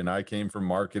 Right. And I came from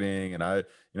marketing and I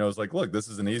was like, look, this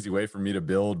is an easy way for me to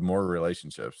build more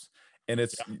relationships. And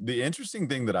it's the interesting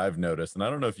thing that I've noticed, and I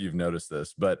don't know if you've noticed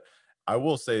this, but I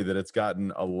will say that it's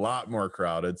gotten a lot more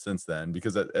crowded since then,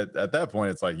 because at that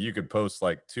point, it's like you could post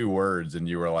like 2 words and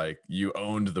you were like, you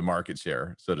owned the market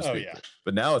share, so to speak. Yeah.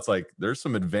 But now it's like, there's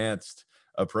some advanced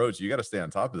approach. You got to stay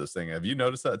on top of this thing. Have you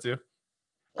noticed that too?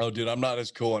 Oh, dude, I'm not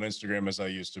as cool on Instagram as I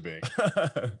used to be.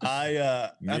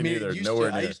 I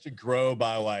used to grow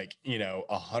by like,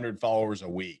 100 followers a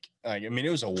week. Like, I mean, it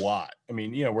was a lot. I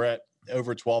mean, we're at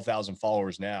over 12,000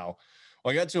 followers now.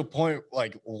 Well, I got to a point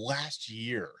like last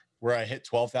year where I hit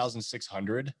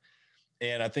 12,600.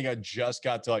 And I think I just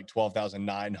got to like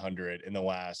 12,900 in the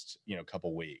last,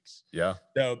 couple weeks. Yeah.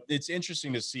 So it's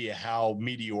interesting to see how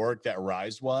meteoric that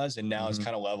rise was. And now it's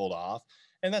kind of leveled off.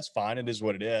 And that's fine. It is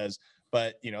what it is.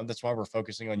 But, that's why we're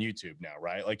focusing on YouTube now,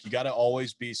 right? Like you got to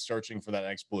always be searching for that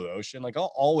next blue ocean. Like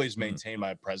I'll always maintain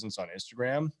my presence on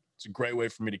Instagram. It's a great way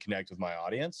for me to connect with my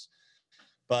audience.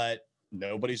 But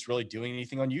nobody's really doing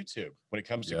anything on YouTube when it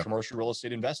comes to commercial real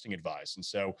estate investing advice. And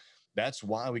so that's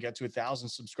why we got to 1,000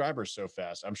 subscribers so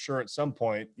fast. I'm sure at some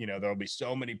point, there'll be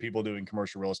so many people doing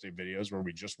commercial real estate videos where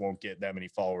we just won't get that many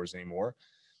followers anymore.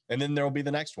 And then there'll be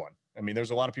the next one. I mean,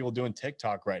 there's a lot of people doing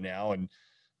TikTok right now. And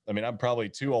I mean, I'm probably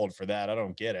too old for that. I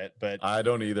don't get it, but I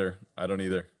don't either.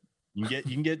 You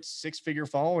can get 6-figure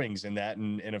followings in that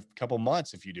in a couple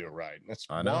months if you do it right. That's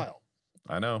wild.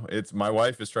 I know. It's my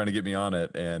wife is trying to get me on it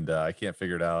and I can't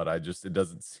figure it out. It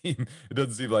doesn't seem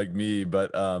like me, but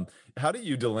how do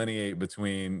you delineate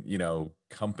between,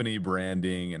 company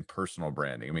branding and personal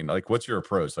branding? I mean, like what's your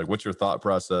approach? Like what's your thought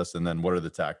process? And then what are the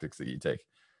tactics that you take?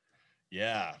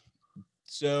 Yeah.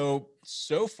 So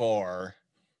far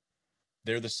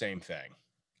they're the same thing.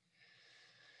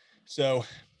 So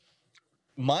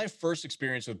my first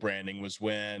experience with branding was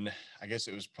when I guess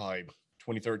it was probably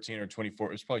 2013 or 24.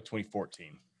 It was probably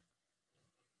 2014.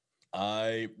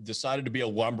 I decided to be a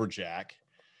lumberjack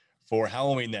for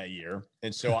Halloween that year.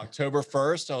 And so October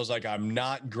 1st, I was like, I'm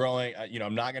not growing,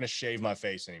 I'm not going to shave my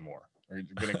face anymore. I'm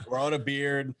going to grow out a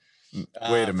beard.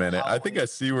 Wait a minute. I think I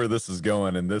see where this is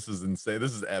going, and this is insane.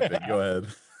 This is epic. Go ahead.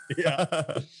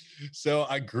 Yeah. So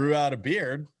I grew out a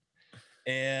beard,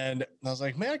 and I was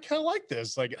like, man, I kind of like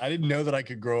this. Like, I didn't know that I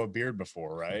could grow a beard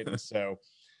before. Right. And so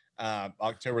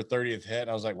October 30th hit, and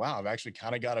I was like, wow, I've actually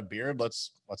kind of got a beard.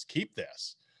 Let's keep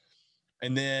this.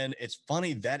 And then it's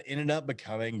funny that ended up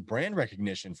becoming brand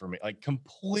recognition for me, like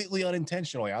completely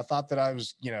unintentionally. I thought that I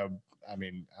was, I don't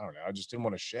know. I just didn't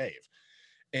want to shave.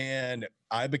 And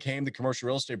I became the commercial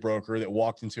real estate broker that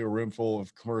walked into a room full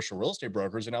of commercial real estate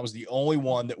brokers. And I was the only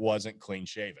one that wasn't clean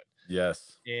shaven.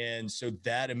 Yes. And so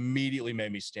that immediately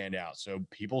made me stand out. So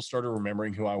people started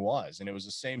remembering who I was. And it was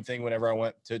the same thing whenever I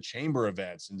went to chamber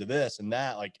events and to this and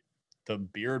that, like the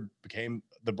beard became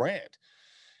the brand.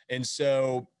 And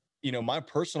so, my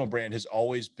personal brand has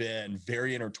always been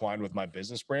very intertwined with my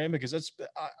business brand, because that's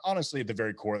honestly at the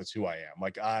very core, that's who I am.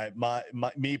 Like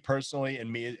me personally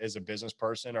and me as a business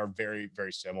person are very,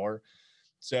 very similar.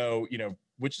 So,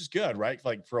 which is good, right?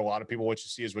 Like for a lot of people, what you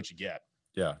see is what you get.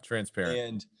 Yeah. Transparent.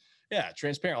 And yeah,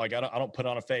 transparent. Like I don't put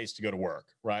on a face to go to work,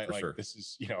 right? For like sure. This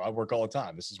is, I work all the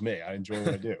time. This is me. I enjoy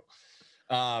what I do.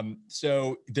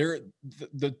 So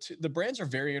the brands are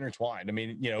very intertwined. I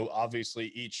mean, obviously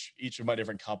each of my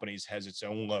different companies has its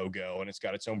own logo and it's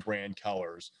got its own brand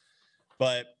colors,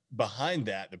 but behind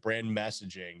that, the brand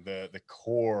messaging, the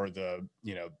core, the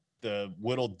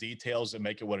little details that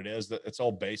make it what it is, that it's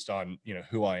all based on,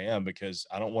 who I am, because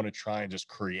I don't want to try and just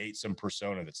create some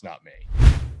persona that's not me.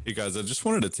 Hey guys, I just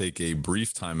wanted to take a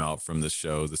brief time out from this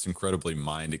show, this incredibly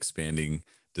mind expanding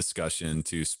discussion,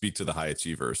 to speak to the high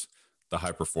achievers, the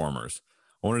high performers.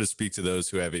 I wanted to speak to those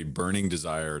who have a burning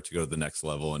desire to go to the next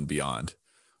level and beyond.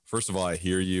 First of all, I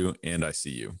hear you and I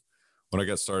see you. When I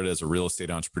got started as a real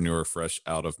estate entrepreneur fresh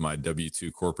out of my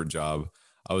W-2 corporate job,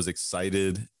 I was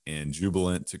excited and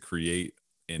jubilant to create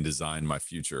and design my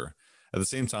future. At the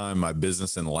same time, my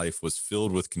business and life was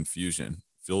filled with confusion,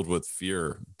 filled with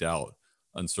fear, doubt,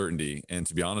 uncertainty, and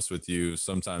to be honest with you,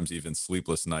 sometimes even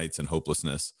sleepless nights and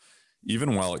hopelessness,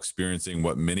 even while experiencing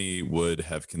what many would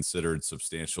have considered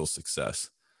substantial success.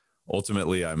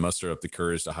 Ultimately, I mustered up the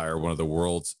courage to hire one of the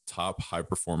world's top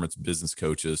high-performance business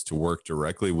coaches to work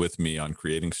directly with me on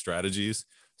creating strategies,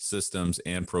 systems,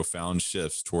 and profound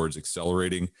shifts towards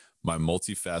accelerating my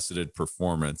multifaceted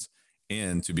performance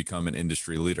and to become an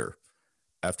industry leader.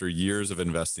 After years of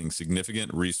investing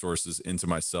significant resources into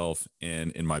myself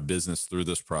and in my business through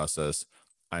this process,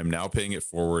 I am now paying it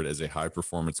forward as a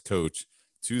high-performance coach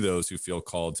to those who feel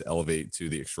called to elevate to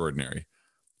the extraordinary.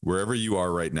 Wherever you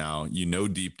are right now, you know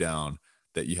deep down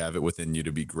that you have it within you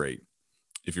to be great.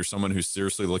 If you're someone who's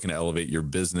seriously looking to elevate your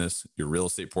business, your real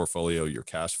estate portfolio, your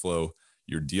cash flow,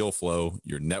 your deal flow,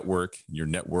 your network, your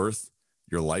net worth,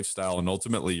 your lifestyle, and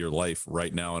ultimately your life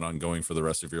right now and ongoing for the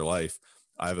rest of your life,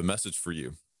 I have a message for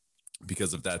you.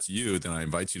 Because if that's you, then I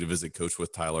invite you to visit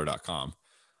coachwithtyler.com.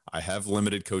 I have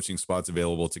limited coaching spots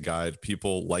available to guide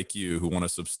people like you who want to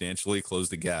substantially close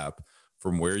the gap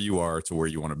from where you are to where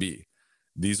you want to be.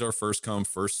 These are first come,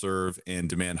 first serve, and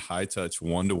demand high touch,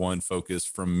 one-to-one focus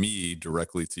from me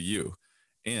directly to you.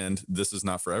 And this is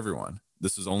not for everyone.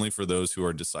 This is only for those who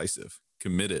are decisive,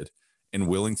 committed, and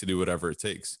willing to do whatever it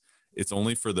takes. It's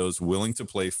only for those willing to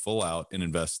play full out and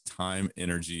invest time,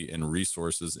 energy, and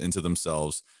resources into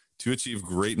themselves to achieve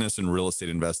greatness in real estate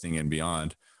investing and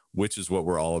beyond, which is what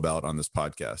we're all about on this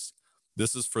podcast.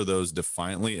 This is for those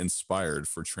defiantly inspired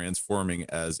for transforming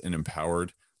as an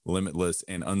empowered, limitless,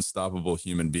 and unstoppable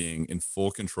human being in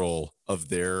full control of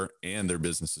their and their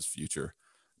business's future.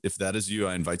 If that is you,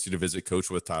 I invite you to visit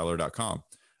coachwithtyler.com.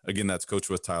 Again, that's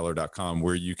coachwithtyler.com,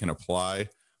 where you can apply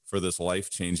for this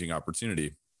life-changing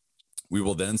opportunity. We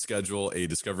will then schedule a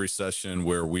discovery session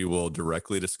where we will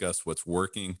directly discuss what's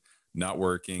working, not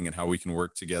working, and how we can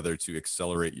work together to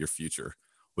accelerate your future.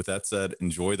 With that said,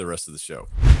 enjoy the rest of the show.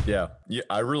 Yeah,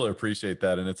 I really appreciate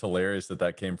that, and it's hilarious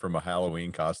that came from a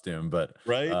Halloween costume. But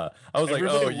right, I was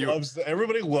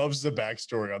everybody loves the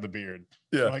backstory on the beard.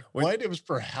 Yeah, like what? It was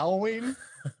for Halloween.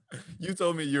 You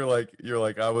told me you're like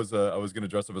I was gonna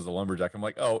dress up as a lumberjack. I'm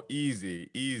like, oh,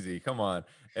 easy, come on.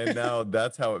 And now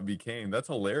that's how it became. That's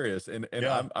hilarious. And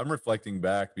yeah. I'm reflecting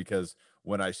back, because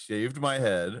when I shaved my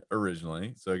head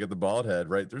originally, so I get the bald head,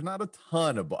 right? There's not a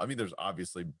ton of, I mean, there's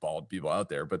obviously bald people out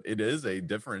there, but it is a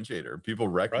differentiator. People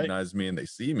recognize me and they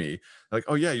see me like,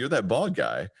 oh yeah, you're that bald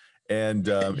guy. And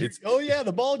it's oh yeah,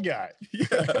 the bald guy.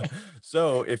 yeah.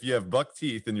 So if you have buck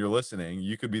teeth and you're listening,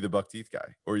 you could be the buck teeth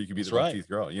guy, or you could be That's the buck right. teeth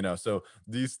girl. So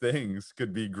these things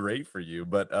could be great for you.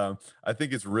 But I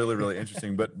think it's really, really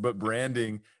interesting. But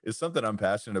branding is something I'm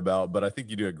passionate about. But I think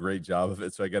you do a great job of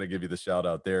it. So I got to give you the shout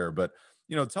out there. But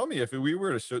tell me, if we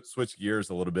were to switch gears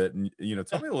a little bit, and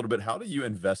tell me a little bit, how do you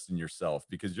invest in yourself?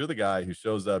 Because you're the guy who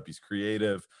shows up. He's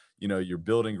creative. You're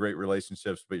building great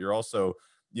relationships, but you're also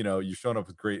you're showing up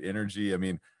with great energy. I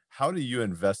mean, how do you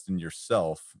invest in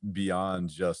yourself beyond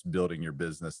just building your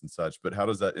business and such? But how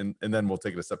does that, and then we'll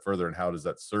take it a step further, and how does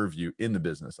that serve you in the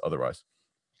business otherwise?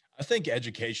 I think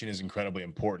education is incredibly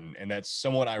important. And that's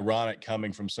somewhat ironic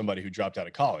coming from somebody who dropped out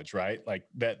of college, right? Like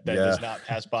that does not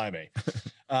pass by me.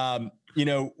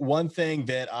 One thing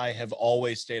that I have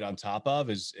always stayed on top of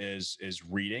is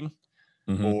reading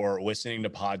or listening to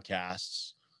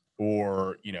podcasts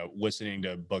or, listening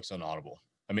to books on Audible.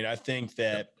 I mean, I think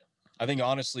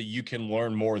honestly, you can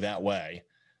learn more that way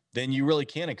than you really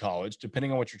can in college, depending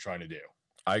on what you're trying to do.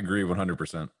 I agree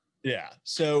 100%. Yeah.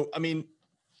 So, I mean,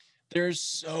 there's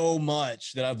so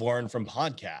much that I've learned from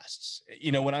podcasts.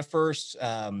 When I first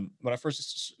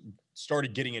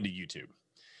started getting into YouTube,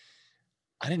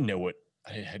 I had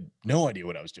no idea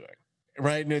what I was doing.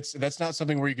 Right. And that's not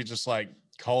something where you could just like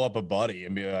call up a buddy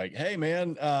and be like, hey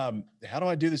man, how do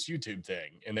I do this YouTube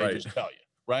thing? And they just tell you,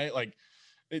 right? Like,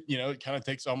 it kind of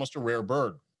takes almost a rare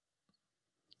bird.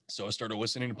 So I started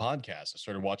listening to podcasts. I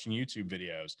started watching YouTube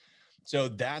videos. So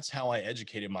that's how I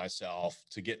educated myself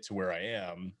to get to where I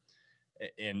am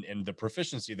in the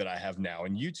proficiency that I have now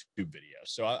in YouTube videos.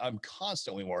 So I'm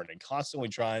constantly learning, constantly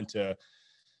trying to,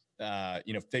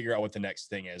 figure out what the next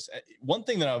thing is. One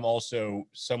thing that I'm also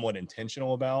somewhat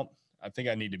intentional about, I think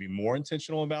I need to be more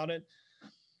intentional about it,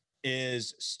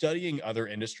 is studying other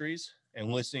industries and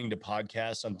listening to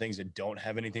podcasts on things that don't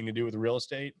have anything to do with real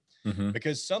estate,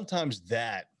 because sometimes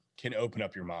that can open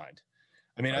up your mind.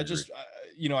 I mean,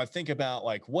 I think about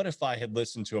like, what if I had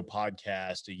listened to a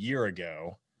podcast a year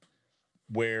ago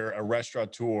where a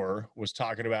restaurateur was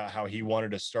talking about how he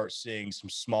wanted to start seeing some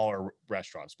smaller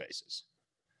restaurant spaces?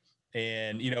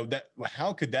 And,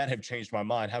 how could that have changed my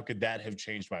mind? How could that have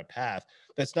changed my path?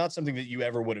 That's not something that you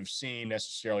ever would have seen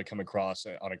necessarily come across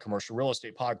on a commercial real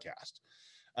estate podcast.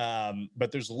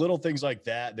 But there's little things like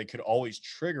that that could always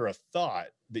trigger a thought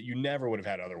that you never would have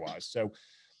had otherwise. So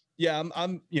yeah,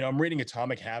 I'm reading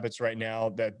Atomic Habits right now.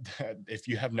 That if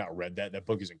you have not read that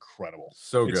book is incredible. It's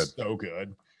so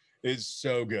good. It's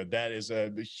so good. That is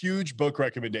a huge book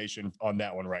recommendation on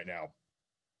that one right now.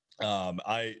 I'm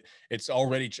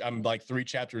like 3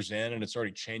 chapters in and it's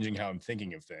already changing how I'm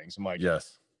thinking of things. I'm like,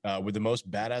 yes, would the most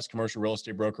badass commercial real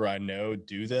estate broker I know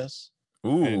do this?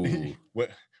 Ooh.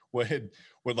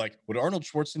 Would Arnold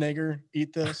Schwarzenegger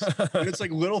eat this? And it's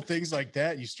like little things like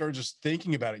that. You start just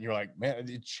thinking about it and you're like, man,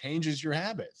 it changes your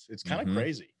habits. It's kind of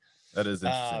crazy. That is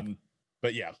interesting.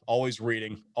 But yeah, always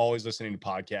reading, always listening to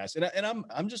podcasts. And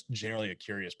I'm just generally a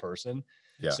curious person.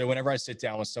 Yeah. So whenever I sit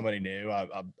down with somebody new,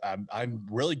 I'm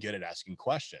really good at asking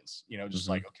questions, just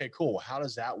like, okay, cool. How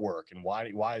does that work? And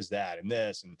why is that? And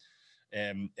this,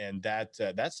 and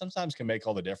that sometimes can make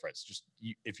all the difference. Just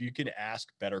if you can ask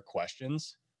better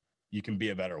questions, you can be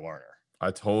a better learner.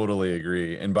 I totally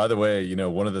agree. And by the way,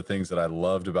 one of the things that I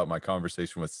loved about my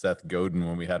conversation with Seth Godin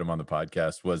when we had him on the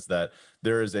podcast was that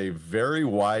there is a very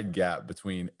wide gap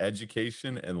between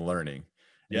education and learning.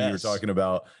 And you were talking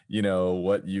about,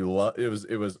 what you love.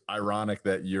 It was ironic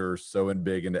that you're so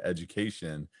big into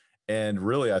education. And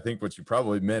really, I think what you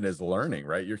probably meant is learning,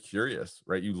 right? You're curious,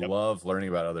 right? You love learning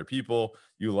about other people.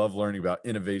 You love learning about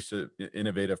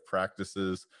innovative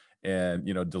practices, and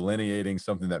delineating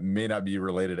something that may not be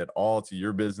related at all to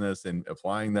your business and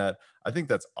applying that. I think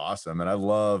that's awesome. And I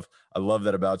love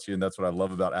that about you. And that's what I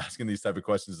love about asking these type of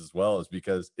questions as well, is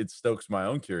because it stokes my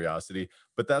own curiosity,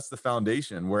 but that's the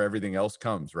foundation where everything else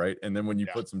comes, right? And then when you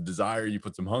put some desire, you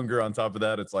put some hunger on top of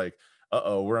that, it's like,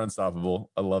 we're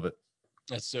unstoppable. I love it.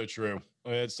 That's so true.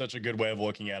 It's such a good way of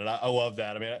looking at it. I love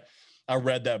that. I mean, I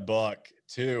read that book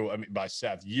too, by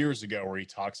Seth years ago, where he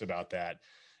talks about that.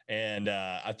 And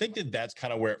I think that's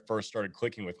kind of where it first started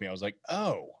clicking with me. I was like,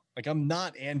 oh, like I'm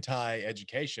not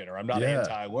anti-education or I'm not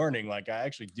anti-learning. Like I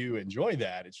actually do enjoy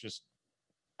that. It's just,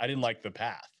 I didn't like the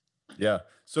path. Yeah.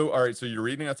 So, all right. So you're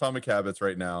reading Atomic Habits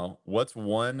right now. What's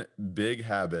one big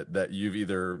habit that you've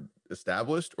either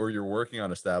established or you're working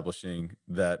on establishing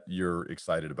that you're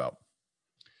excited about?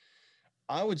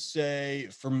 I would say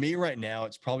for me right now,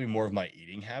 it's probably more of my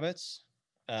eating habits.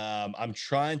 I'm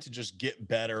trying to just get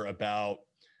better about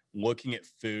looking at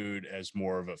food as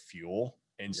more of a fuel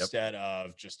instead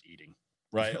of just eating,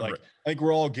 right? Like I think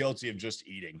we're all guilty of just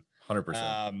eating.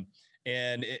 100%.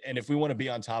 And if we want to be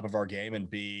on top of our game and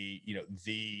be,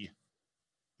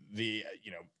 the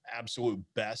absolute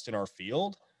best in our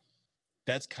field,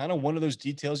 that's kind of one of those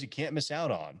details you can't miss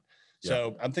out on.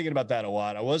 So I'm thinking about that a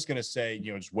lot. I was going to say,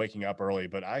 just waking up early,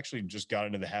 but I actually just got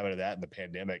into the habit of that in the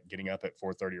pandemic, getting up at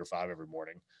 4:30 or 5 every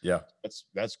morning. Yeah.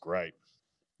 That's great.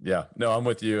 Yeah, no, I'm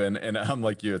with you. And I'm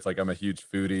like you. It's like, I'm a huge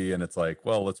foodie, and it's like,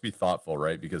 well, let's be thoughtful,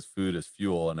 right? Because food is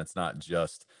fuel, and it's not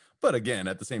just, but again,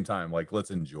 at the same time, like,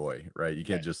 let's enjoy, right? You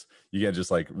can't just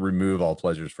like remove all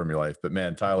pleasures from your life. But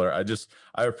man, Tyler,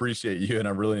 I appreciate you, and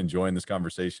I'm really enjoying this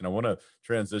conversation. I want to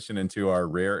transition into our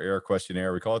rare air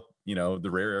questionnaire. We call it, the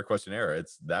rare air questionnaire.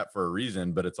 It's that for a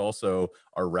reason, but it's also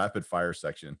our rapid fire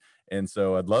section. And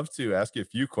so I'd love to ask you a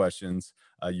few questions.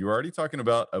 You were already talking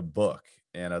about a book,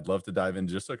 and I'd love to dive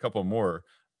into just a couple more.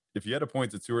 If you had to point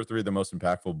to 2 or 3 of the most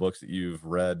impactful books that you've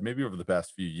read, maybe over the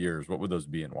past few years, what would those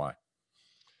be and why?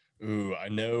 Ooh, I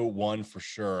know one for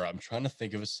sure. I'm trying to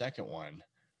think of a second one.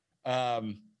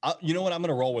 You know what? I'm going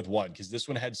to roll with one because this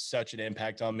one had such an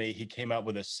impact on me. He came out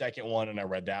with a second one, and I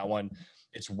read that one.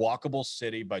 It's Walkable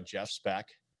City by Jeff Speck.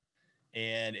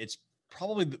 And it's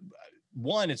probably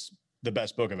it's the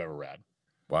best book I've ever read.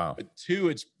 Wow. But 2,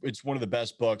 it's one of the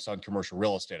best books on commercial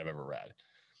real estate I've ever read.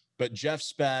 But Jeff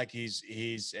Speck, he's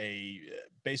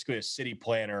basically a city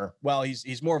planner. Well,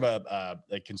 he's more of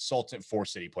a consultant for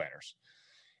city planners.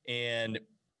 And,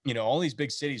 all these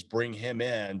big cities bring him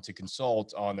in to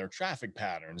consult on their traffic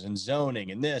patterns and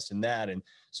zoning and this and that. And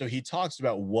so he talks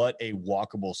about what a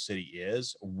walkable city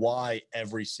is, why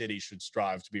every city should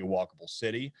strive to be a walkable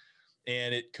city.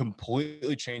 And it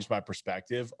completely changed my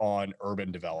perspective on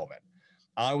urban development.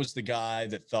 I was the guy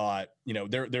that thought,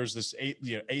 there's this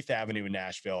 8th Avenue in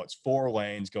Nashville. It's 4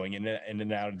 lanes going in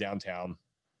and out of downtown.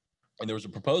 And there was a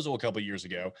proposal a couple of years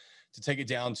ago to take it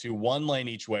down to 1 lane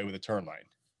each way with a turn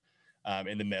lane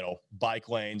in the middle, bike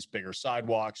lanes, bigger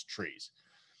sidewalks, trees.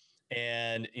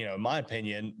 And, in my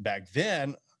opinion, back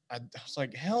then, I was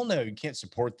like, hell no, you can't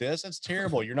support this. That's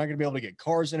terrible. You're not going to be able to get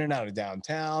cars in and out of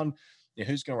downtown.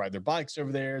 Who's going to ride their bikes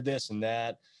over there, this and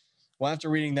that. Well, after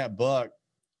reading that book,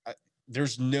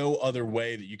 there's no other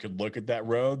way that you could look at that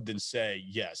road than say,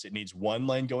 yes, it needs 1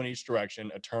 lane going each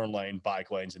direction, a turn lane, bike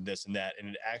lanes, and this and that. And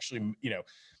it actually,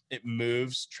 it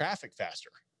moves traffic faster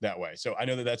that way. So I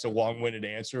know that that's a long-winded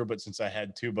answer, but since I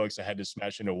had 2 books, I had to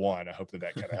smash into one. I hope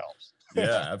that kind of helps.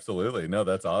 Yeah, absolutely. No,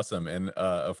 that's awesome. And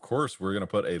of course, we're going to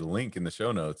put a link in the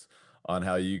show notes on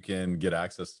how you can get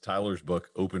access to Tyler's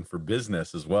book, Open for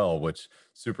Business, as well, which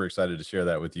super excited to share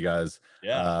that with you guys.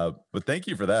 Yeah. But thank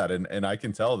you for that. And I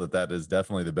can tell that is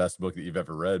definitely the best book that you've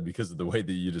ever read because of the way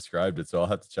that you described it. So I'll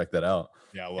have to check that out.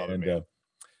 Yeah, I love it, man.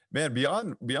 Man,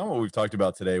 beyond what we've talked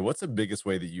about today, what's the biggest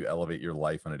way that you elevate your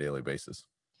life on a daily basis?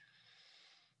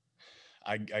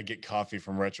 I get coffee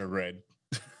from Retrograde.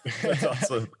 That's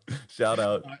awesome. Shout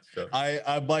out.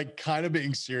 I'm like kind of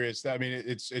being serious. I mean,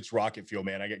 it's rocket fuel,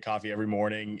 man. I get coffee every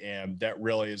morning, and that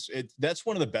really is it. That's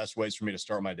one of the best ways for me to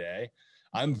start my day.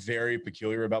 I'm very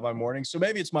peculiar about my morning. So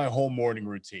maybe it's my whole morning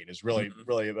routine is really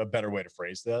a better way to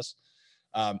phrase this.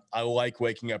 I like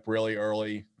waking up really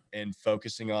early and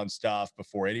focusing on stuff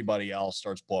before anybody else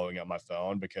starts blowing up my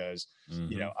phone because,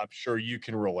 I'm sure you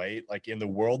can relate. Like in the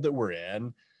world that we're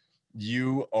in,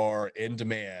 you are in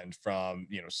demand from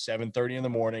 7:30 in the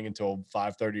morning until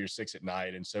 5:30 or 6 at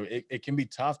night, and so it can be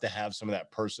tough to have some of that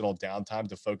personal downtime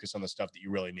to focus on the stuff that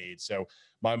you really need. So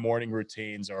my morning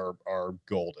routines are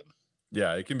golden.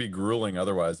 Yeah, it can be grueling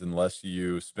otherwise unless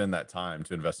you spend that time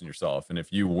to invest in yourself. And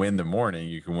if you win the morning,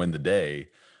 you can win the day.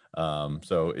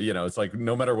 So it's like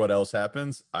no matter what else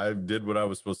happens, I did what I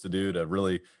was supposed to do to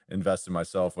really invest in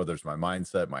myself, whether it's my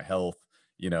mindset, my health,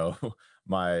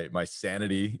 my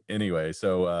sanity anyway.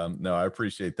 So no, I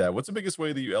appreciate that. What's the biggest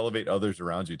way that you elevate others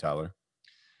around you, Tyler?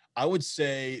 I would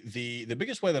say the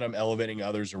biggest way that I'm elevating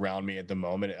others around me at the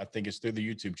moment, I think, is through the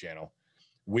YouTube channel.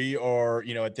 We are,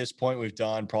 at this point, we've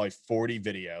done probably 40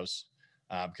 videos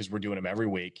because we're doing them every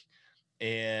week.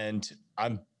 And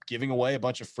I'm giving away a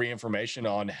bunch of free information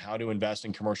on how to invest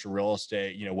in commercial real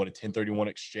estate, what a 1031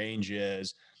 exchange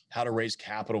is, how to raise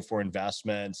capital for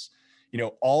investments,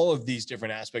 all of these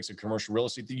different aspects of commercial real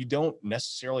estate that you don't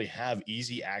necessarily have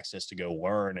easy access to go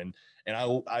learn. And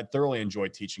I thoroughly enjoy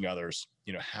teaching others,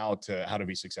 how to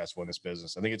be successful in this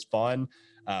business. I think it's fun.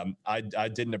 I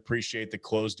didn't appreciate the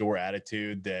closed door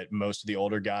attitude that most of the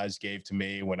older guys gave to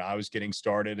me when I was getting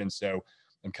started. And so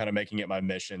I'm kind of making it my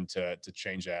mission to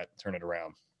change that, turn it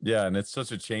around. Yeah, and it's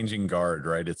such a changing guard,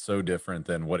 right? It's so different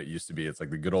than what it used to be. It's like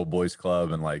the good old boys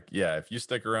club, and like, yeah, if you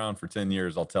stick around for 10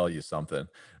 years, I'll tell you something.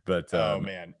 But Oh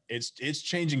man, it's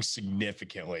changing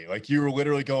significantly. Like you were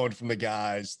literally going from the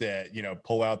guys that,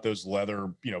 pull out those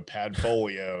leather, pad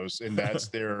folios and that's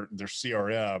their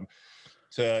CRM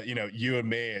to, you and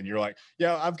me, and you're like,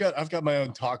 yeah, I've got my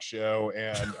own talk show,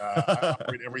 and I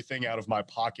operate everything out of my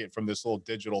pocket from this little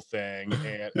digital thing. And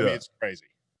I mean, yeah. it's crazy.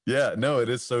 Yeah, no, it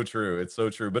is so true. It's so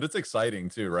true, but it's exciting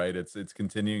too, right? It's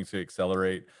continuing to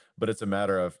accelerate, but it's a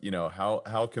matter of,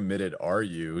 how committed are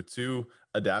you to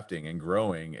adapting and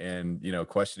growing and,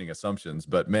 questioning assumptions.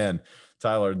 But man,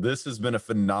 Tyler, this has been a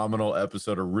phenomenal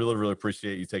episode. I really, really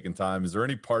appreciate you taking time. Is there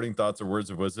any parting thoughts or words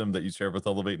of wisdom that you share with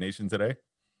Elevate Nation today?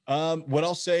 What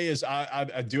I'll say is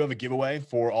I do have a giveaway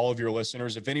for all of your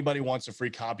listeners. If anybody wants a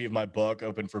free copy of my book,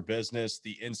 Open for Business,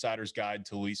 The Insider's Guide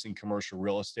to Leasing Commercial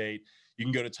Real Estate, you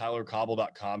can go to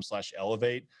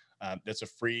tylercobble.com/elevate. That's a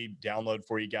free download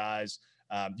for you guys.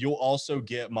 You'll also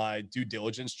get my due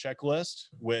diligence checklist,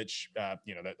 which, that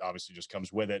obviously just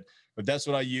comes with it. But that's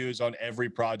what I use on every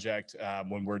project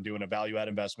when we're doing a value add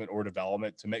investment or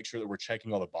development to make sure that we're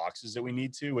checking all the boxes that we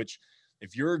need to, which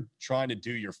if you're trying to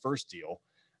do your first deal,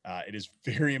 it is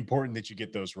very important that you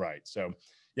get those right. So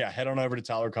yeah, head on over to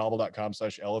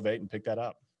tylercobble.com/elevate and pick that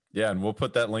up. Yeah, and we'll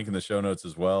put that link in the show notes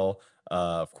as well.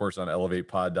 Of course, on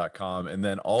elevatepod.com. And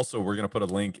then also we're going to put a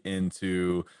link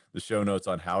into the show notes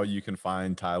on how you can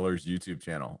find Tyler's YouTube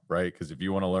channel, right? Because if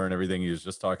you want to learn everything he was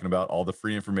just talking about, all the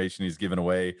free information he's given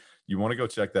away, you want to go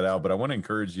check that out. But I want to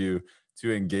encourage you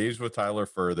to engage with Tyler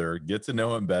further, get to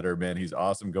know him better, man. He's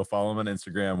awesome. Go follow him on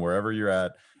Instagram, wherever you're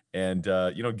at. And,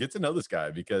 get to know this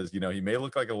guy because, he may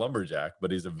look like a lumberjack,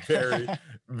 but he's a very,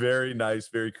 very nice,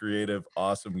 very creative,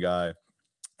 awesome guy.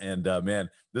 And man,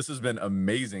 this has been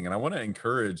amazing. And I want to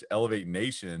encourage Elevate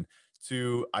Nation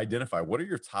to identify what are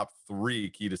your top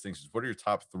 3 key distinctions? What are your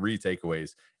top 3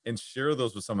 takeaways? And share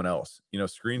those with someone else.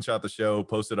 Screenshot the show,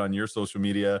 post it on your social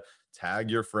media, tag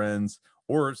your friends,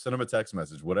 or send them a text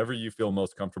message, whatever you feel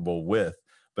most comfortable with.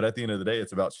 But at the end of the day,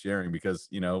 it's about sharing because,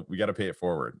 we got to pay it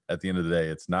forward. At the end of the day,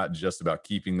 it's not just about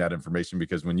keeping that information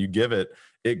because when you give it,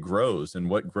 it grows. And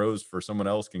what grows for someone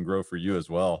else can grow for you as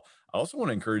well. I also want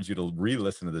to encourage you to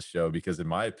re-listen to this show because in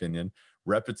my opinion,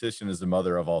 repetition is the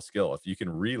mother of all skill. If you can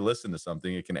re-listen to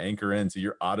something, it can anchor into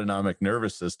your autonomic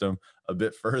nervous system a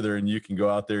bit further and you can go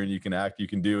out there and you can act, you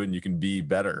can do, and you can be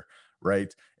better,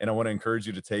 right? And I want to encourage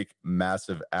you to take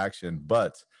massive action.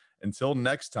 But until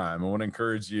next time, I want to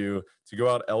encourage you to go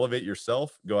out, elevate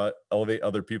yourself, go out, elevate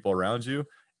other people around you.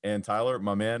 And Tyler,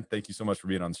 my man, thank you so much for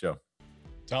being on the show.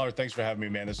 Tyler, thanks for having me,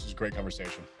 man. This was a great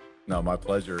conversation. No, my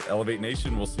pleasure. Elevate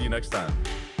Nation, we'll see you next time.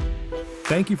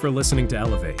 Thank you for listening to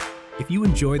Elevate. If you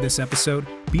enjoyed this episode,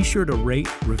 be sure to rate,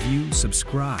 review,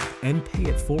 subscribe, and pay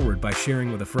it forward by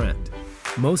sharing with a friend.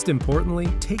 Most importantly,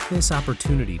 take this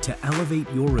opportunity to elevate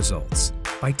your results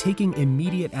by taking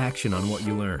immediate action on what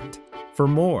you learned. For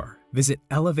more, visit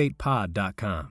elevatepod.com.